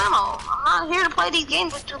don't get no ammo. I'm not here to play these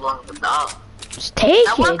games with too long, dog. Just take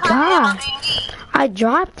Now, it, what kind of ammo God. do you need? I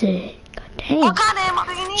dropped it. God dang. What kind of ammo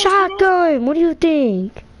do you need? Shotgun, what do you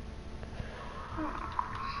think?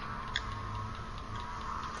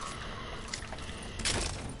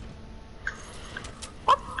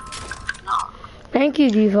 What? No. Thank you,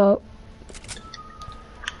 Default.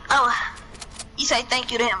 Oh, you say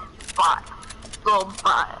thank you to him, bot. Little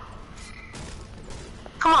bot.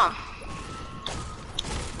 Come on.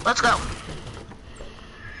 Let's go.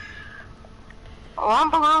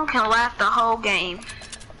 One balloon can last the whole game.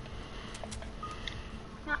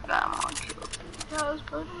 I got more kills.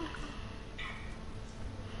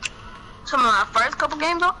 Some of my first couple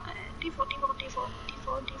games on default.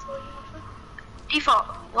 You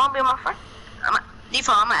wanna be my friend?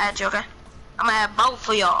 Default, I'm gonna add you, okay? I'm gonna add both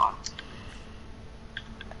of y'all.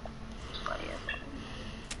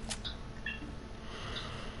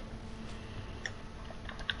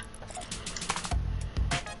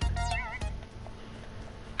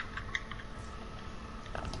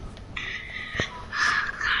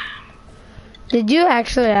 Did you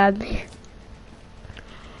actually add me?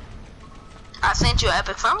 I sent you an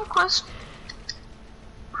epic friend request.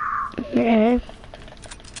 Yeah.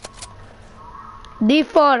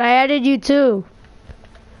 Default, I added you too.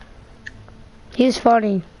 He's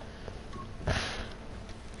funny.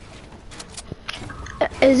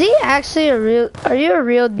 Is he actually a real, are you a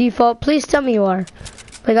real Default? Please tell me you are.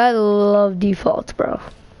 Like, I love Default, bro.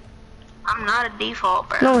 I'm not a default,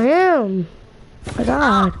 bro. No, him. My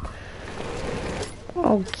God.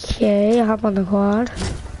 Okay, hop on the quad.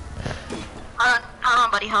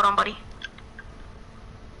 Hold on, buddy.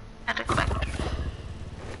 I have to go back.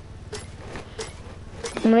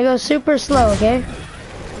 I'm gonna go super slow, okay?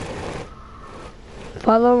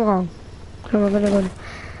 Follow along. Come on, we're gonna go.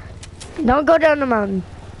 Don't go down the mountain.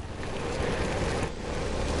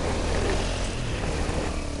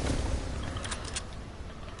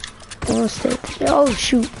 Oh, stay. Oh,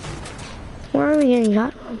 shoot. Where are we getting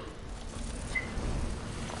shot from?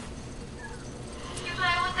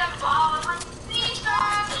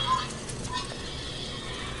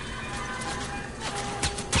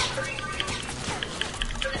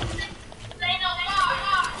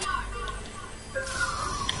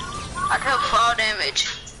 I took fall damage.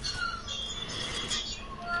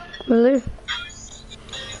 Really?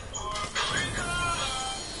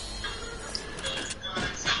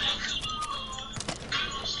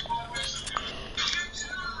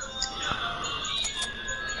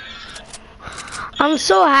 I'm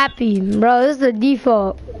so happy, bro. This is the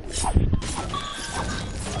default.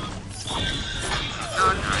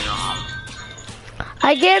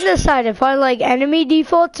 I can't decide if I like enemy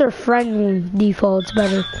defaults or friendly defaults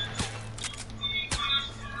better.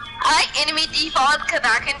 I like enemy defaults because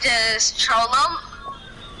I can just troll them.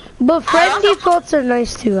 But friend defaults are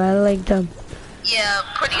nice too. I like them. Yeah,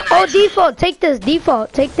 pretty nice. Oh, default. Take this.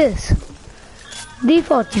 Default. Take this.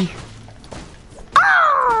 Defaulty.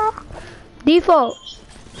 Ah! Default.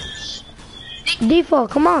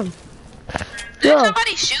 Default. Come on. There's Yo.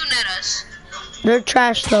 somebody shooting at us. They're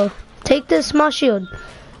trash though. Take this small shield.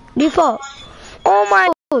 Default. Oh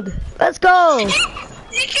my God. Let's go.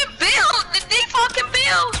 He can build. The default can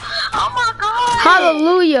build. Oh my God.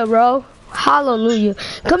 Hallelujah, bro. Hallelujah.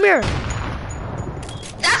 Come here.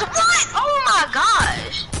 That's what? Oh my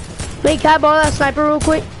gosh. Wait, can I borrow that sniper real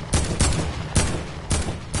quick?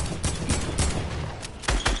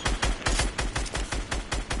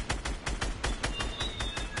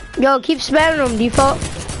 Yo, keep spamming them, default.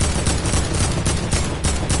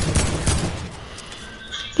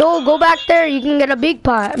 Yo, go back there. You can get a big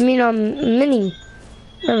pot. I mean, mini.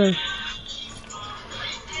 Whatever.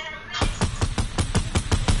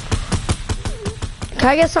 Can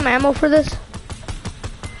I get some ammo for this?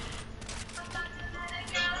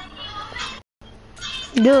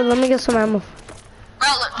 Dude, let me get some ammo. Bro,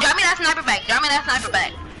 look, drop me that sniper back. Drop me that sniper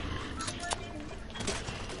back.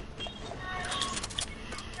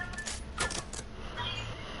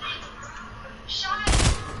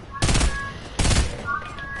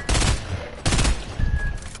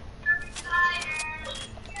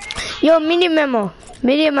 Yo, medium ammo,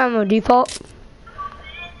 default.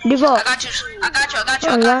 Default. I got you.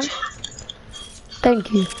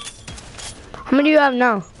 Thank you. How many do you have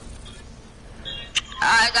now?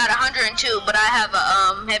 I got 102, but I have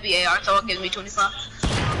a heavy AR, so it gives me 25.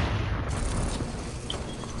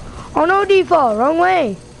 Oh no, default, wrong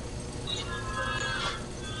way.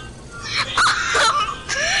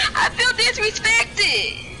 I feel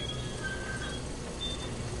disrespected.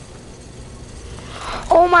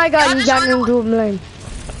 Oh my God, you got into a lane.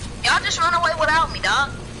 Y'all just run away without me,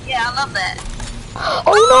 dog. Yeah, I love that.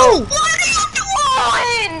 Oh no! What are you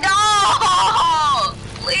doing, dog?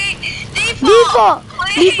 Please, Default,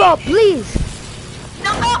 please. default, please.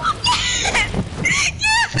 No, yes,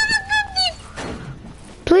 yes, it's a good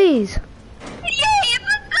default. Please. Yeah, it's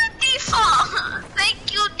a good default. Thank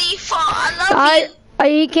you, default. I love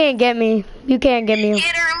you. You can't get me. You can't get me.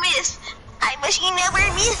 Hit or miss. I wish you never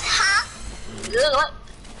miss, huh? Good.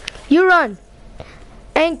 You run.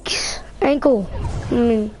 Ankle.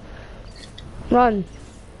 Run.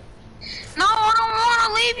 No, I don't want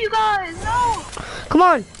to leave you guys. No. Come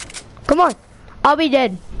on. Come on. I'll be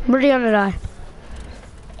dead. We're gonna die.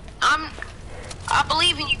 I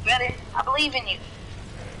believe in you, brother. I believe in you.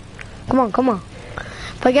 Come on, come on.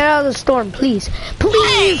 If I get out of the storm, please.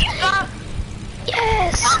 Please! Hey, you got,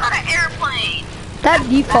 Yes! y'all got an airplane. That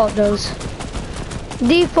default does.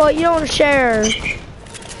 Default, you don't share.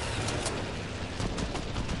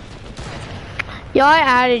 Yo, I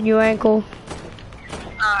added you, Ankle.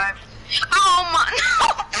 Alright. Oh my, no!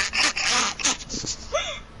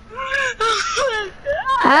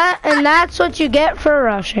 And that's what you get for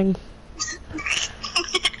rushing.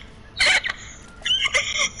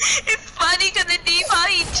 It's funny because the default,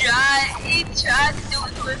 he tried to do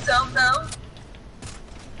it to himself though.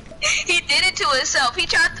 He did it to himself. He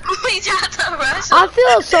tried to rush. I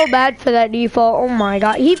feel so bad for that default. Oh my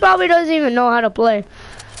god. He probably doesn't even know how to play.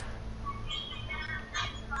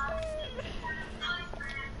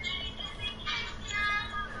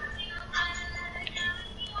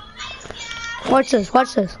 Watch this,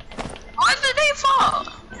 watch this. Why did they fall?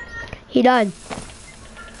 He died.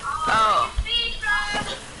 Oh.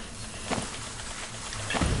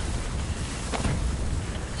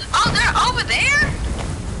 Oh, they're over there?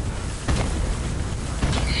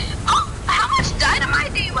 Oh, how much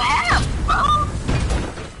dynamite do you have, bro?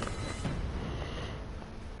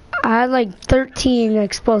 I had like 13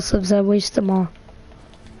 explosives. I wasted them all.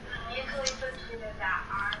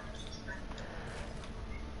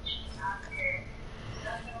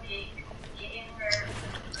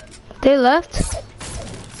 They left?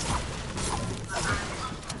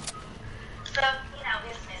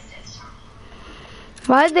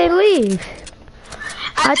 Why'd they leave?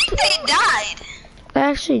 I think they died.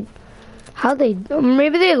 Actually, how they?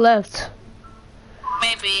 Maybe they left.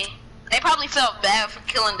 Maybe. They probably felt bad for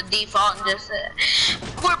killing the default and just said,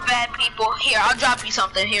 we're bad people. Here, I'll drop you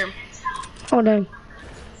something here. Oh dang.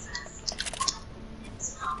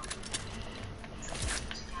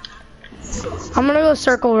 I'm gonna go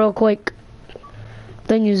circle real quick.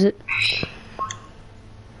 Then use it.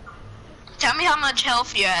 Tell me how much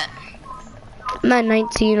health you're at. I'm at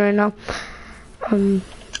 19 right now.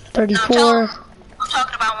 34. No, I'm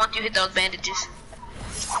talking about once you hit those bandages.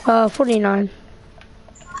 49.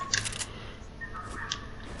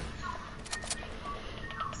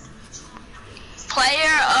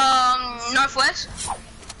 Player, Northwest.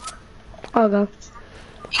 I'll go.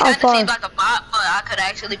 He How kind of far? seems like a bot, but I could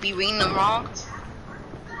actually be reading them wrong.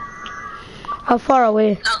 How far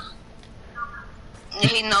away? No.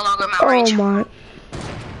 He's no longer in my Oh reach. my.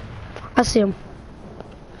 I see him.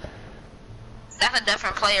 That's a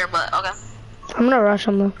different player, but okay. I'm gonna rush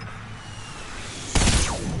him though.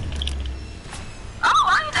 Oh,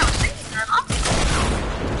 I ain't never seen that.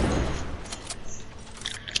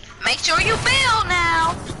 Make sure you build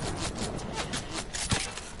now.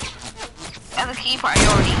 That's a key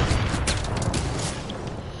priority.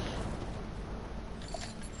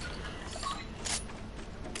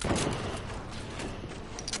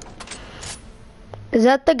 Is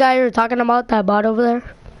that the guy you're talking about, that bot over there?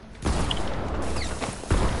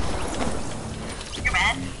 You're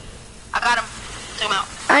mad? I got him. Took him out.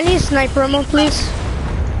 I need sniper ammo, please.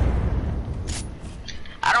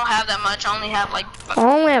 I don't have that much. I only have like I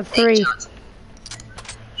only have 3. 8 shots.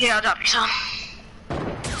 Here, I'll drop you some.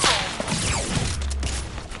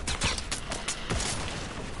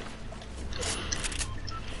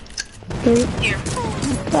 Here.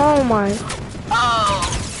 Oh my. Oh,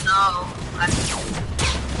 no.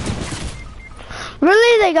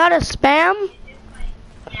 Really? They got a spam?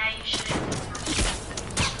 Yeah, you should.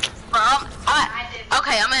 Bro,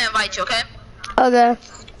 okay, I'm gonna invite you, okay? Okay.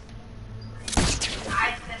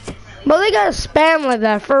 But they got a spam like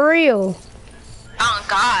that, for real. Oh,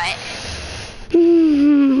 God.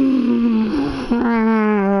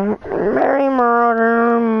 Mary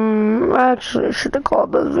Marauder. Actually, I should have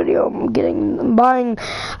called this video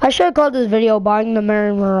I should have called this video buying the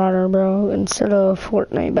Mary Marauder, bro, instead of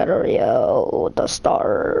Fortnitebattleroyal with the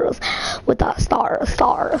stars. With the star, with the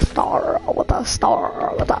star, bro. With the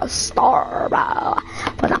star. With a star, bro.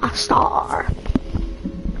 With a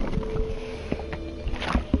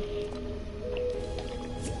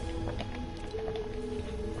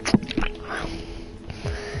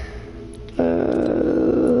star,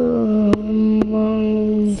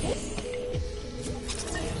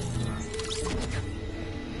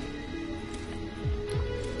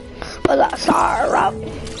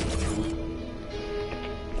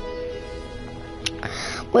 bro.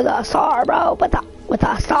 With a star, bro. With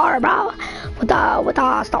a star, bro.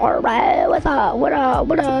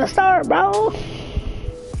 With a star, bro.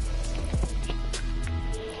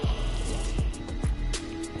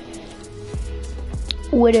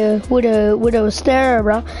 with a stir,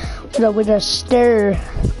 bro. With a stir.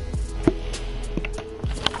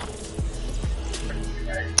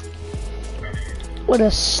 With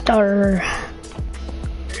a star.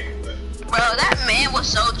 Bro, that man was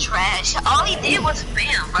so trash. All he did was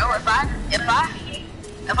spam, bro.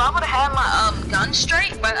 If I would have had my gun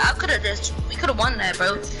straight, bro, we could have won that,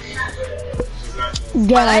 bro.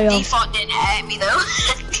 Yeah, that default didn't have me though.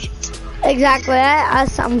 Exactly.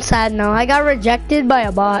 I'm sad now. I got rejected by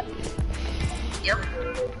a bot. Yep.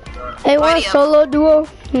 Hey, want a solo duo?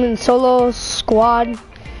 I mean, solo squad,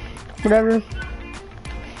 whatever.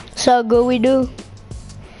 So good we do.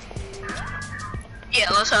 Yeah,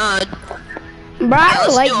 let's Bro, I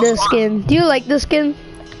like this skin. Do you like this skin?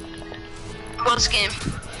 What skin?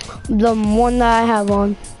 The one that I have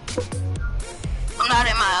on. I'm not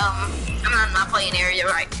in my playing area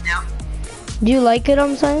right now. Do you like it,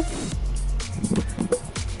 I'm saying?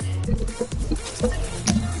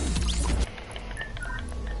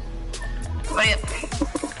 Wait.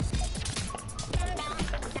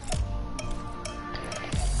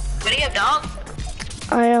 What do you have, dog?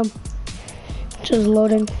 I am. Just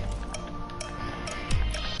loading.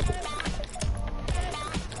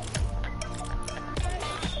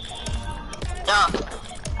 Dog.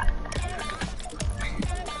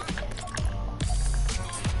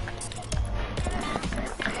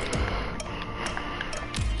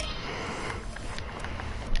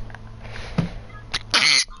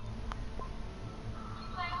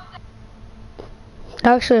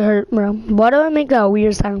 Actually hurt, bro. Why do I make that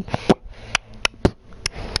weird sound?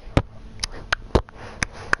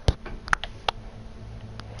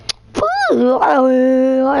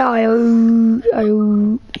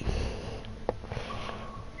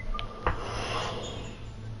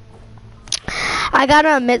 I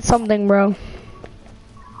gotta admit something, bro.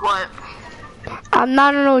 What? I'm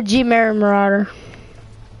not an OG Marauder.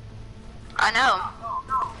 I know.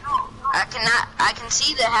 I can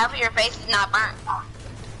see that half of your face is not burnt.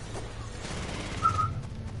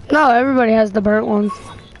 No, everybody has the burnt one.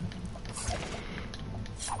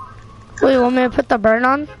 Wait, you want me to put the burnt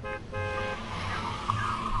on?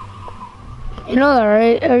 You know that,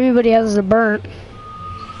 right? Everybody has the burnt.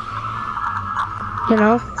 You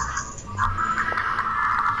know?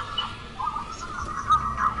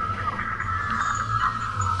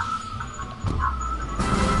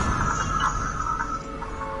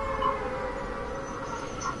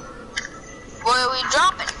 What are we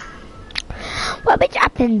dropping? What we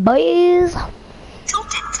dropping, boys?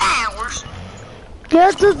 Tilted towers.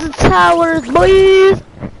 Get to the towers, boys!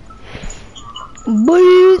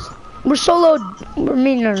 Boys! We're solo, no.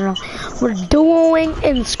 We're duoing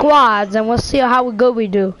in squads and we'll see how good we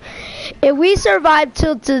do. If we survive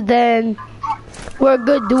tilted, then we're a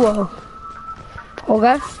good duo.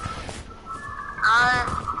 Okay?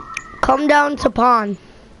 Come down to pawn.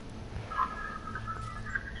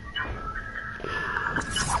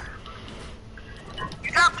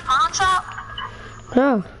 You dropped the pawn shop?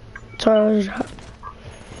 Yeah. Sorry.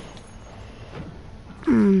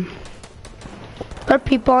 There are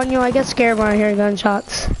people on you. I get scared when I hear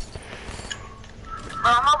gunshots. Well,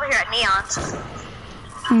 I'm over here at Neon's.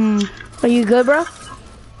 Are you good, bro?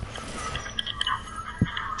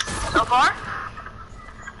 So far?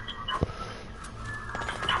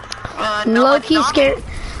 No, Low-key scared.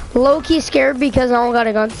 Low-key scared because I don't got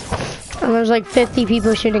a gun. And there's like 50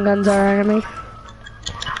 people shooting guns at me.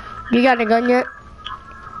 You got a gun yet?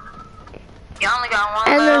 You only got one.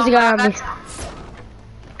 And there's a guy on me.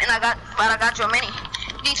 But I got you a mini.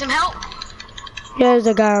 Need some help? Yeah, there's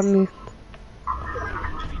a guy on me.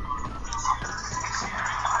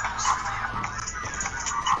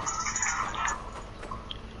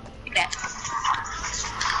 Take that.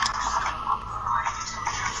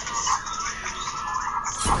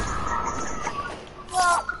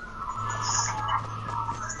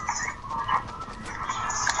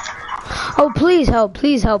 Oh, please help,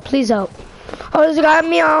 please help, please help. Oh, there's a guy on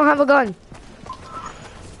me, I don't have a gun.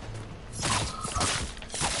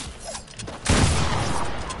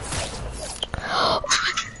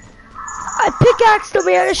 I pickaxed him,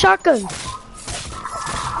 he had a shotgun.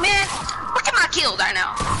 Man, look at my kills right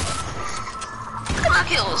now. Look at my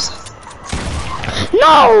kills.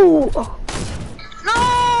 No! No,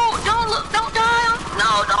 don't die.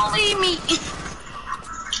 No, don't leave me.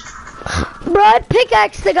 Bro, I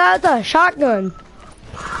pickaxed the guy with a shotgun.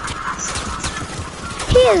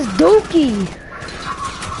 He is dookie.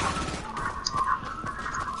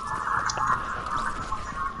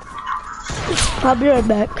 I'll be right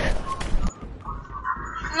back.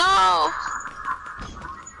 No.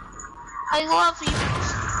 I love you.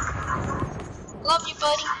 Love you,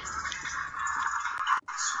 buddy.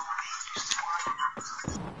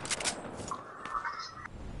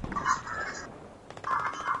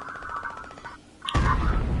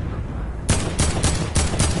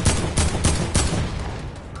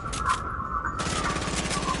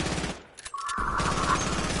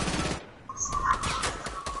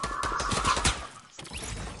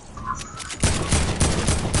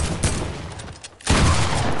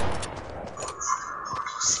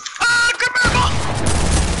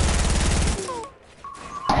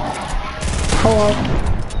 wall.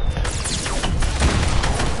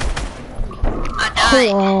 I died.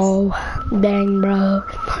 Oh, dang, bro.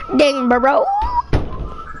 Dang, bro.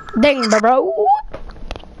 Dang, bro.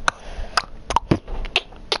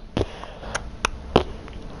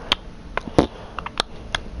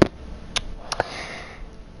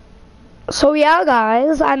 So yeah,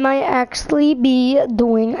 guys, I might actually be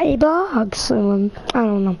doing a vlog soon. I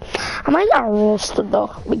don't know. I might get roasted though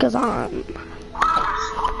because I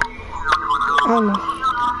don't know.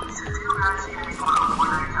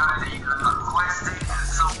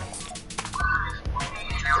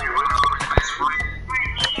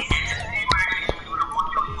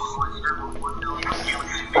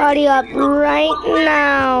 Party up right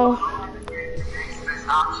now.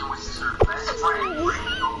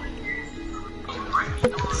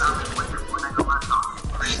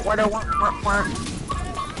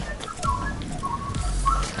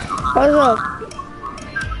 What's up?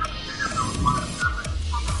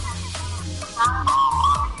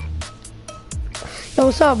 Yo,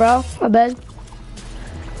 what's up, bro? I bet.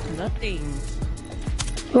 Nothing.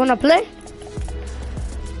 You wanna play?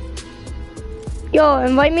 Yo,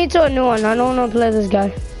 invite me to a new one. I don't wanna play this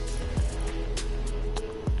guy.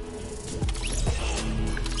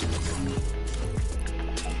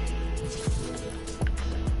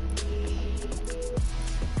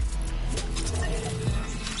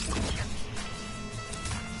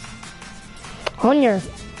 On your.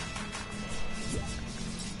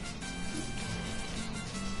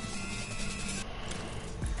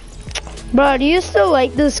 Bro, do you still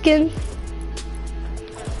like this skin?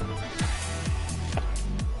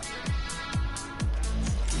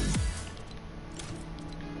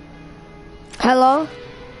 Hello?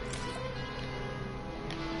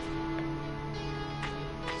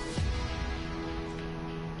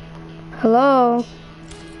 Hello?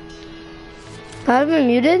 I've been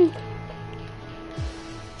muted?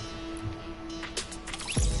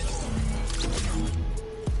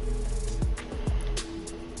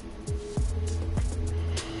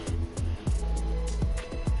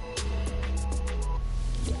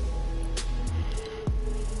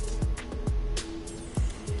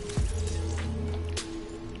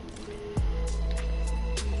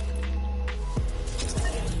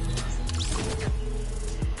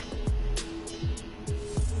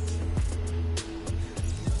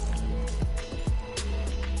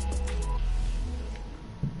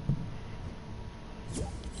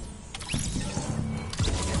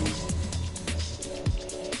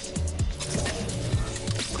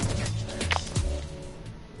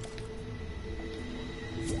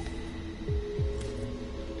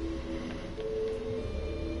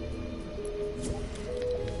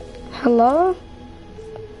 Hello?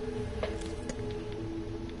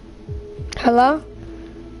 Hello?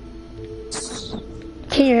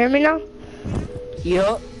 Can you hear me now?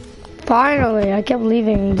 Yup. Finally, I kept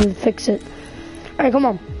leaving to fix it. Alright, come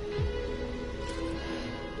on.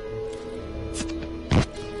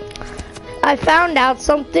 I found out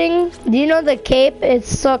something. Do you know the cape? It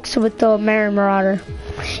sucks with the Marauder.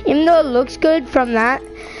 Even though it looks good from that,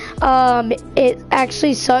 it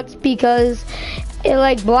actually sucks because it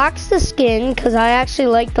like blocks the skin, because I actually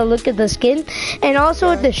like the look of the skin, and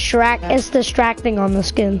also it's distracting on the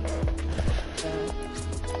skin.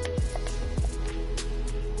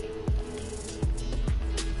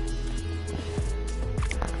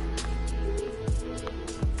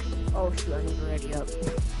 Oh shoot, I need to ready up.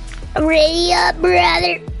 Ready up,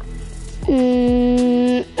 brother.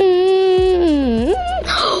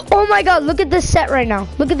 Oh my god, look at this set right now.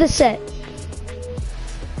 Look at this set.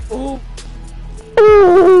 Ooh.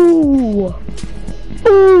 Ooh.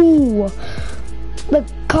 Ooh. The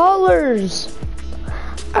colors.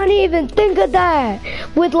 I didn't even think of that.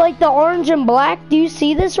 With like the orange and black. Do you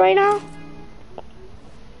see this right now?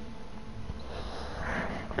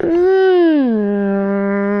 Ooh.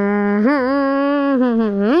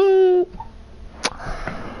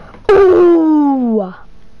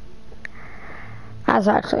 That's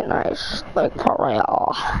actually nice. Like for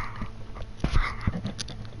real.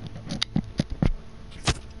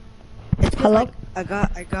 Hello? I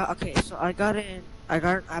got, okay, so I got an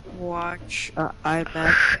Apple Watch,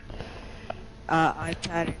 iMac,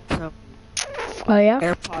 iPad, and some Oh yeah?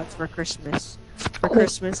 AirPods for Christmas. For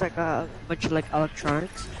Christmas, I got a bunch of like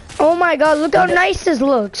electronics. Oh my god, look how nice this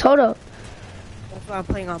looks. Hold up. That's why I'm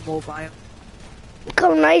playing on mobile. Look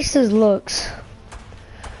how nice this looks.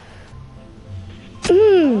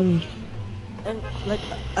 Mmm. And like,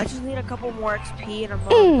 I just need a couple more XP, and I'm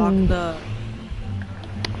gonna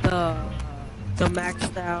unlock the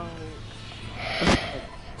maxed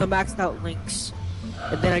out links,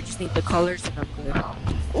 and then I just need the colors, and I'm good.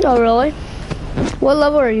 Oh really? What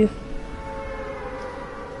level are you?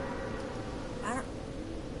 I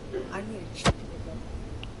need to check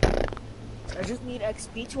it. I just need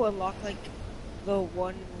XP to unlock like the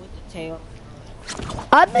one with the tail.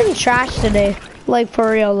 I've been trash today. Like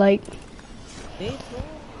for real, like. Me too.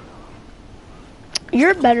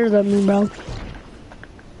 You're better than me, bro.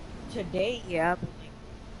 Today, yeah.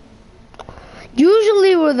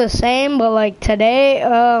 Usually we're the same, but like today,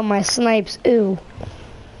 my snipes, ew.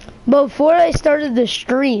 Before I started the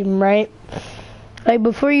stream, right? Like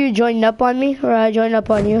before you joined up on me, or I joined up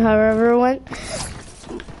on you, however it went.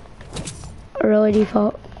 Really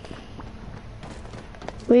default.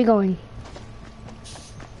 Where you going?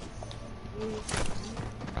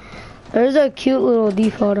 There's a cute little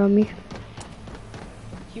default on me.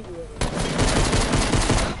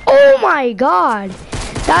 Oh my god!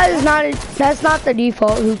 That's not the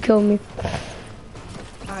default who killed me.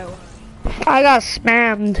 I got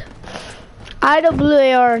spammed. I had a blue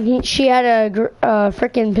AR and she had a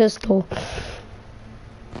freaking pistol.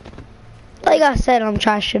 Like I said, I'm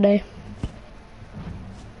trash today.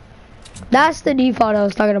 That's the default I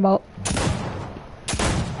was talking about.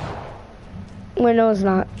 Wait, no, it's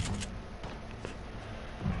not.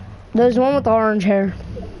 There's one with the orange hair.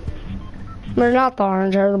 Or not the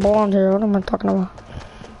orange hair, the blonde hair. What am I talking about?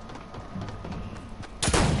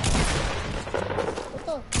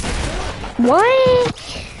 What?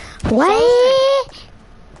 What?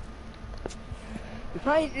 You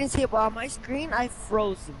probably didn't see it, but on my screen, I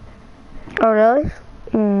froze him. Oh, really?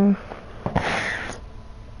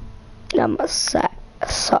 I'm a sack.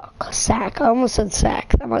 Sack. I almost said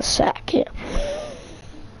sack. I'm a sack, yeah.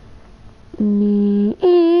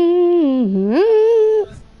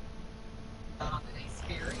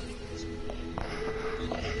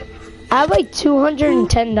 I have like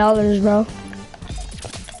 $210, bro.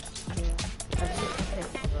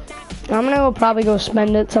 I'm gonna probably go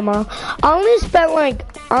spend it tomorrow. I only spent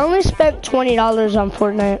 $20 on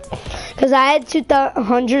Fortnite because I had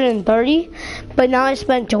 230, but now I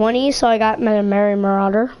spent 20, so I got my Merry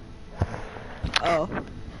Marauder. Oh.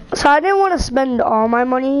 So I didn't want to spend all my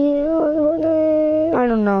money. I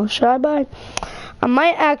don't know. Should I buy? I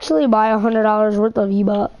might actually buy $100 worth of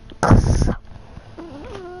V-Bucks.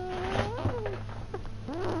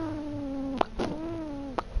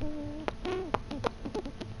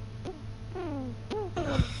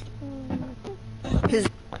 His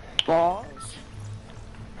balls?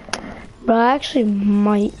 But I actually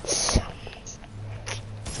might.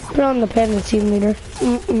 Put on the panda team leader.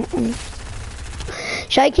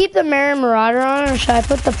 Should I keep the Merry Marauder on, or should I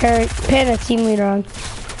put the panda team leader on?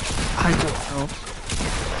 I don't know.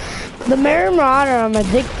 The Merry Marauder, I'm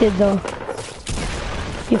addicted though.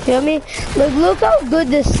 You feel me? Look how good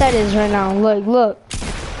this set is right now. Look.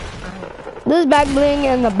 This back bling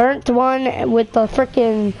and the burnt one with the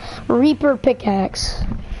freaking Reaper pickaxe.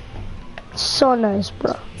 So nice,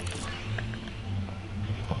 bro.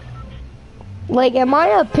 Like, in my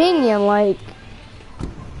opinion, like,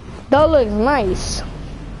 that looks nice.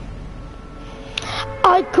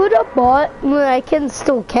 I could have bought, I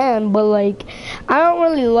still can, but like, I don't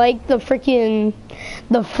really like the freaking,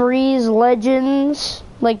 the Freeze Legends,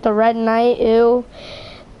 like the Red Knight, ew,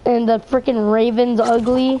 and the freaking Raven's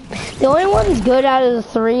ugly. The only one's good out of the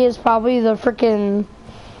three is probably the freaking,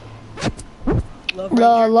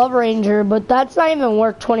 Love Ranger, but that's not even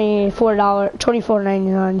worth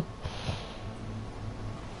 $24.99.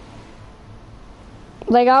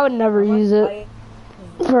 Like, I would never use it,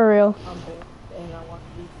 for real.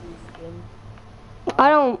 I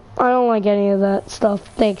don't like any of that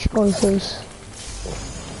stuff, the explosives.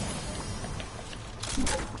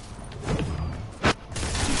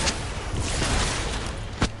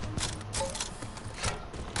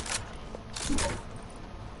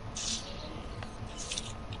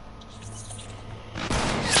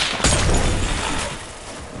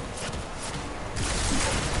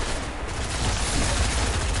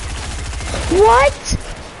 What?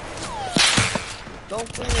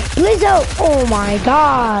 Lizzo, oh my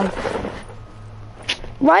god.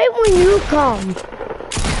 Right when you come.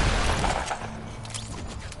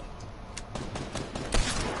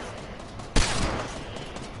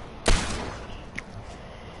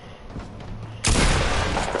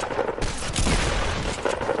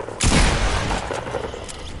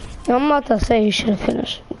 I'm about to say you should have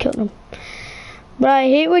finished and killed him. But I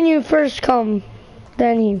hate when you first come,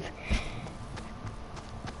 then Eve.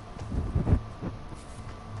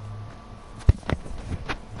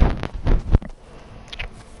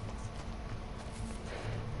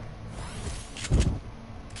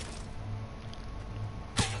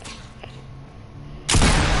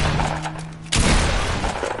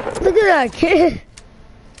 Look at that kid.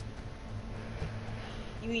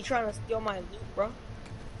 You be trying to steal my loot, bro?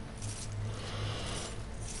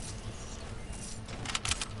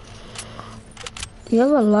 You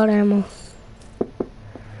have a lot of ammo.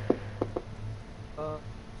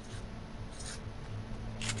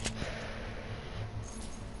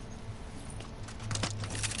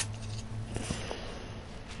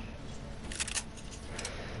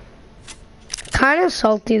 Kind of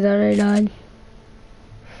salty that I died.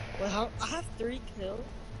 Well, I have 3 kills.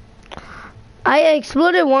 I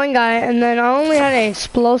exploded one guy, and then I only had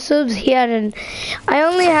explosives. I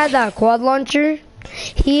only had that quad launcher.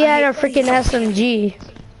 He had a freaking SMG.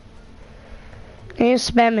 And he was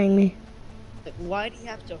spamming me. Like, why do you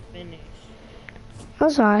have to finish?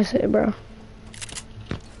 That's what I say, bro.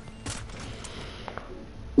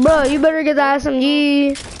 Bro, you better get the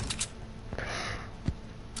SMG.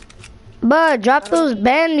 But drop those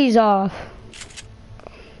bandies off.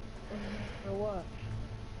 For what?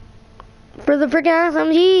 For the freaking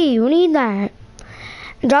SMG, we need that.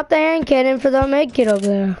 And drop the hand cannon for the med kit over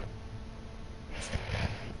there.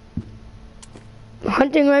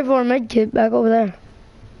 Hunting rifle or med kit back over there.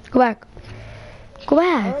 Go back. Go I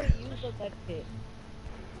back. already used up that kit.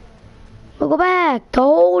 Well, go back to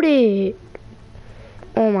hold it.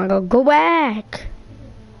 Oh my god, go back.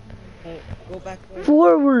 Hey, go back there.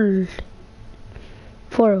 Forward.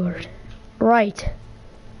 Forward. Right.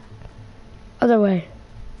 Other way.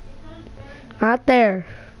 Not there.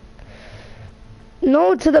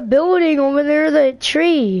 No, to the building over there, the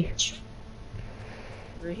tree.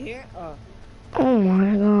 We're here? Oh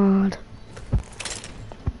my god.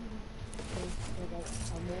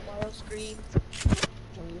 A mobile screen.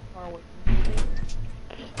 When you're far away from me.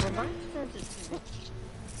 Well, mine says it's too much.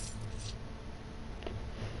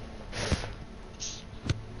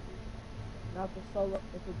 Not the solo,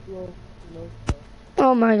 it's a dual, no stuff.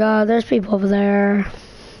 Oh my god, there's people over there.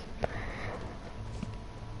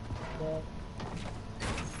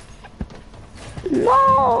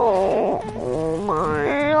 No! Oh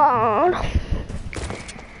my god.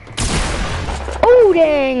 Oh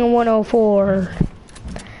dang, 104.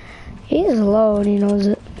 He's low and he knows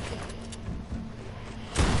it.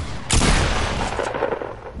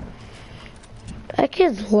 That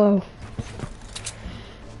kid's low.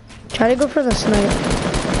 Try to go for the snipe.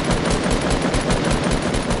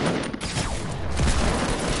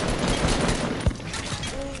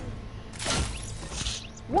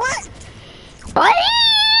 What? What?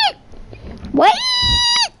 What?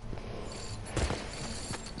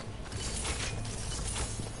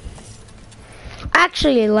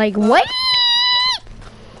 Actually, like, what?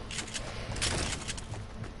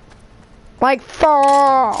 Like,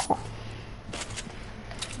 fall.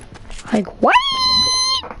 Like, what?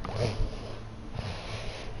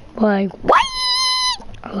 Like, what?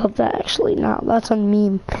 I love that, actually. No, that's a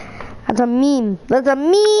meme. That's a meme. That's a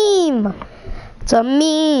meme. It's a meme.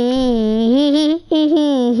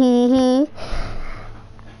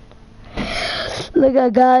 Look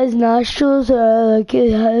at guy's nostrils. Like,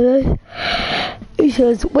 he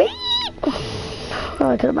says, wait. Oh,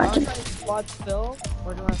 I can imagine. Squad still,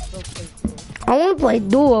 or do I still play duo? I want to play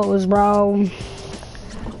duos, bro.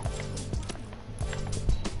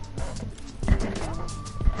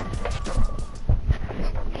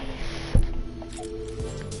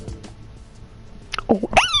 Oh.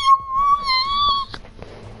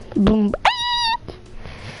 Boom.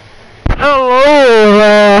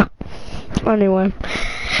 Oh. Anyway,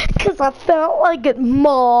 because I felt like it,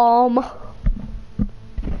 Mom.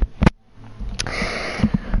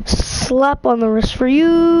 Slap on the wrist for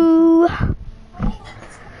you.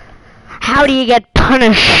 How do you get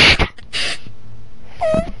punished?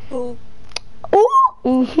 Oh,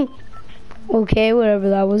 Ooh. Okay, whatever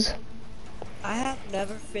that was. I have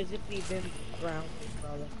never physically been grounded,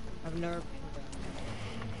 brother. I've never been grounded.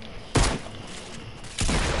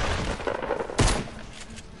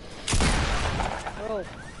 Bro,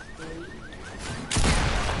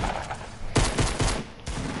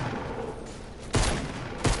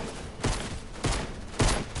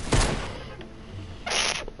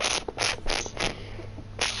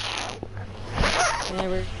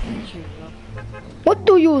 never. What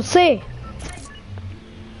do you say?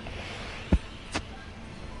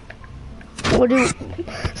 What do you...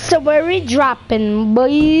 So where we dropping,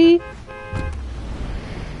 boy?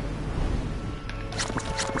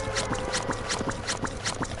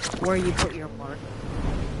 Where you put your mark?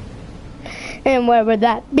 And where would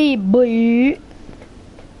that be, boy?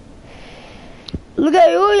 Look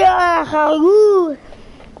at you, yeah, how you?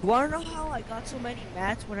 You wanna know how I got so many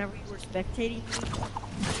mats whenever you were spectating me?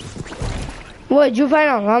 What, did you find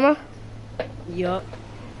on llama? Yup.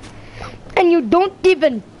 and you don't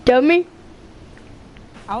even tell me?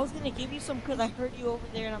 I was gonna give you some because I heard you over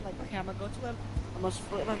there, and I'm like, okay, I'm gonna go to him. I'm gonna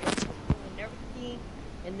split my gun and everything,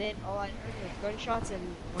 and then all I heard was gunshots, and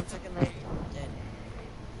 1 second later, you're dead.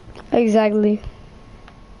 Exactly.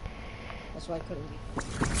 That's why I couldn't leave.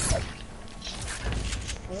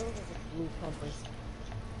 Oh, that was like a blue compass.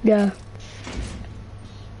 Yeah.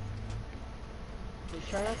 So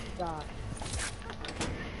try not to die.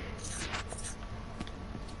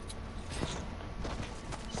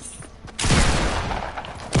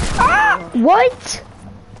 What?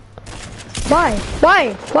 Why?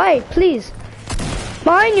 Why? Why? Please.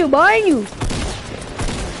 Behind you, behind you.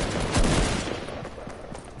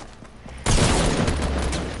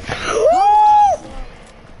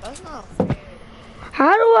 That's not fair.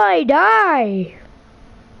 How do I die?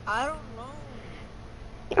 I don't know.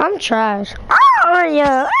 I'm trash. Oh,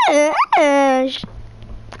 yeah.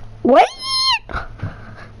 Wait.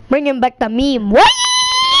 Bringing back the meme. Wait.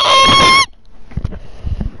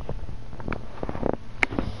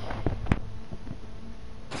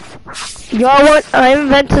 You know what? I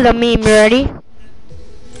invented a meme. You ready?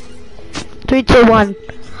 3, 2, 1.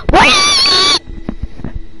 Wait.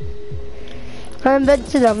 I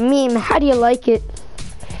invented a meme. How do you like it?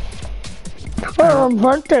 I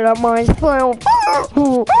invented a myself.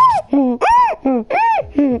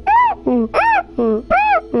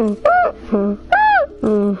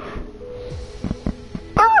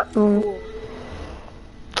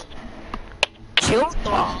 Chill,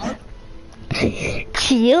 dog.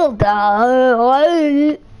 Chill,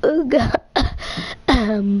 dog.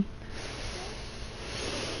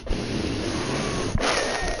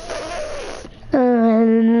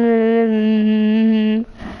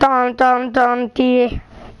 Dum dum dumpty,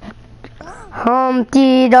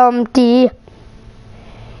 Humpty Dumpty.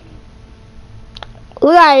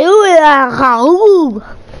 Halloo,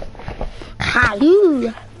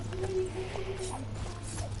 halloo.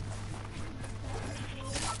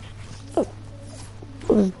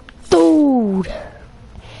 Dude,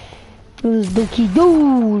 this dookie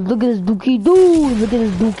dude. Look at this dookie dude. Look at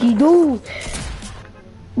this dookie dude.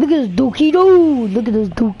 Look at this dookie dude. Look at this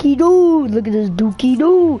dookie dude. Look at this dookie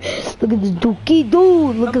dude. Look at this dookie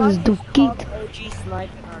dude. Look at this dookie. OG snipe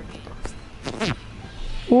in our games.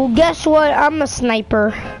 Well, guess what? I'm a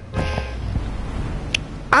sniper.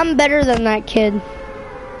 I'm better than that kid.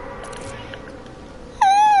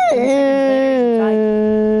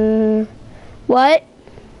 What?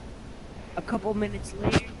 A couple minutes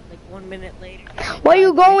later, like 1 minute later. Where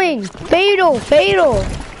you going? Fatal, fatal. Okay.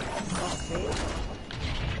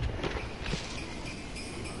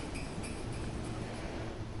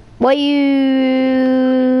 What you?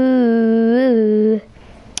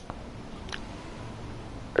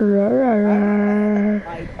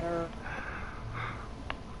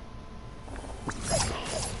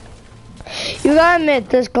 You gotta admit,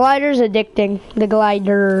 this glider's addicting. The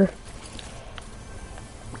glider.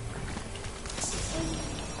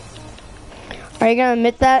 Are you gonna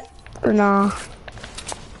admit that or nah?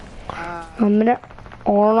 Admit it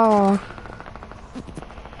or nah?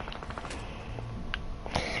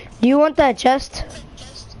 Do you want that chest?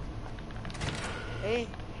 Hey.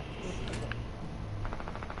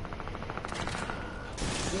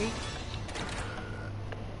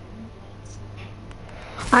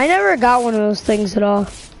 I never got one of those things at all.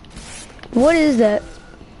 What is that?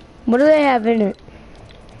 What do they have in it?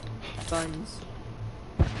 Guns.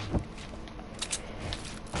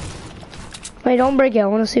 Wait, don't break it. I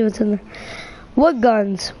want to see what's in there. What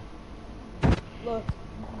guns? Look.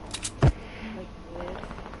 Like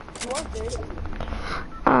this. You want this?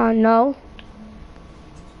 No.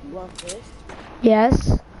 You want this?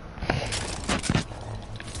 Yes.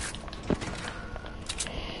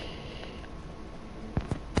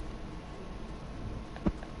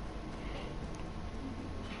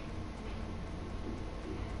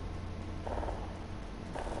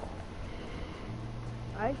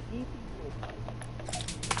 I see people.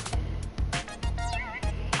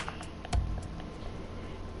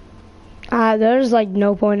 There's like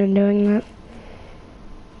no point in doing that.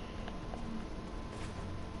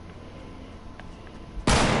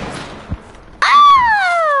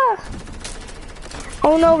 Ah!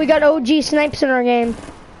 Oh no, we got OG snipes in our game.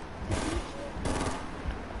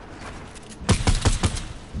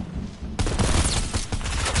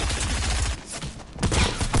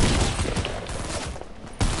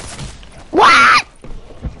 What?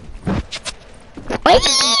 Wait.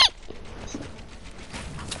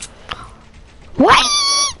 What?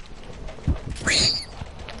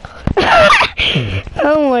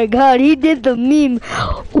 Oh my god, he did the meme.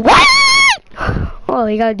 What? Oh,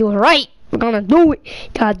 you gotta do it right. We're gonna do it. You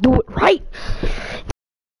gotta do it right.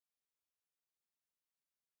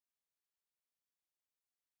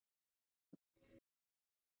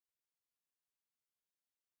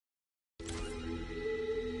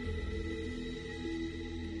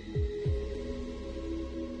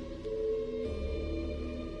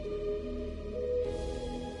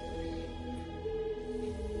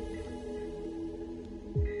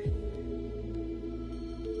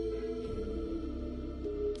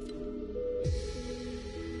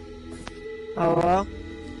 Oh well.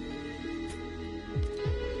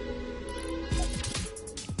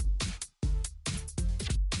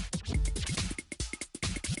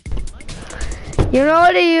 You know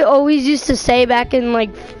what he always used to say back in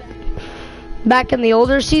the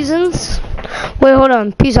older seasons? Wait, hold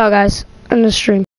on. Peace out, guys. In the stream.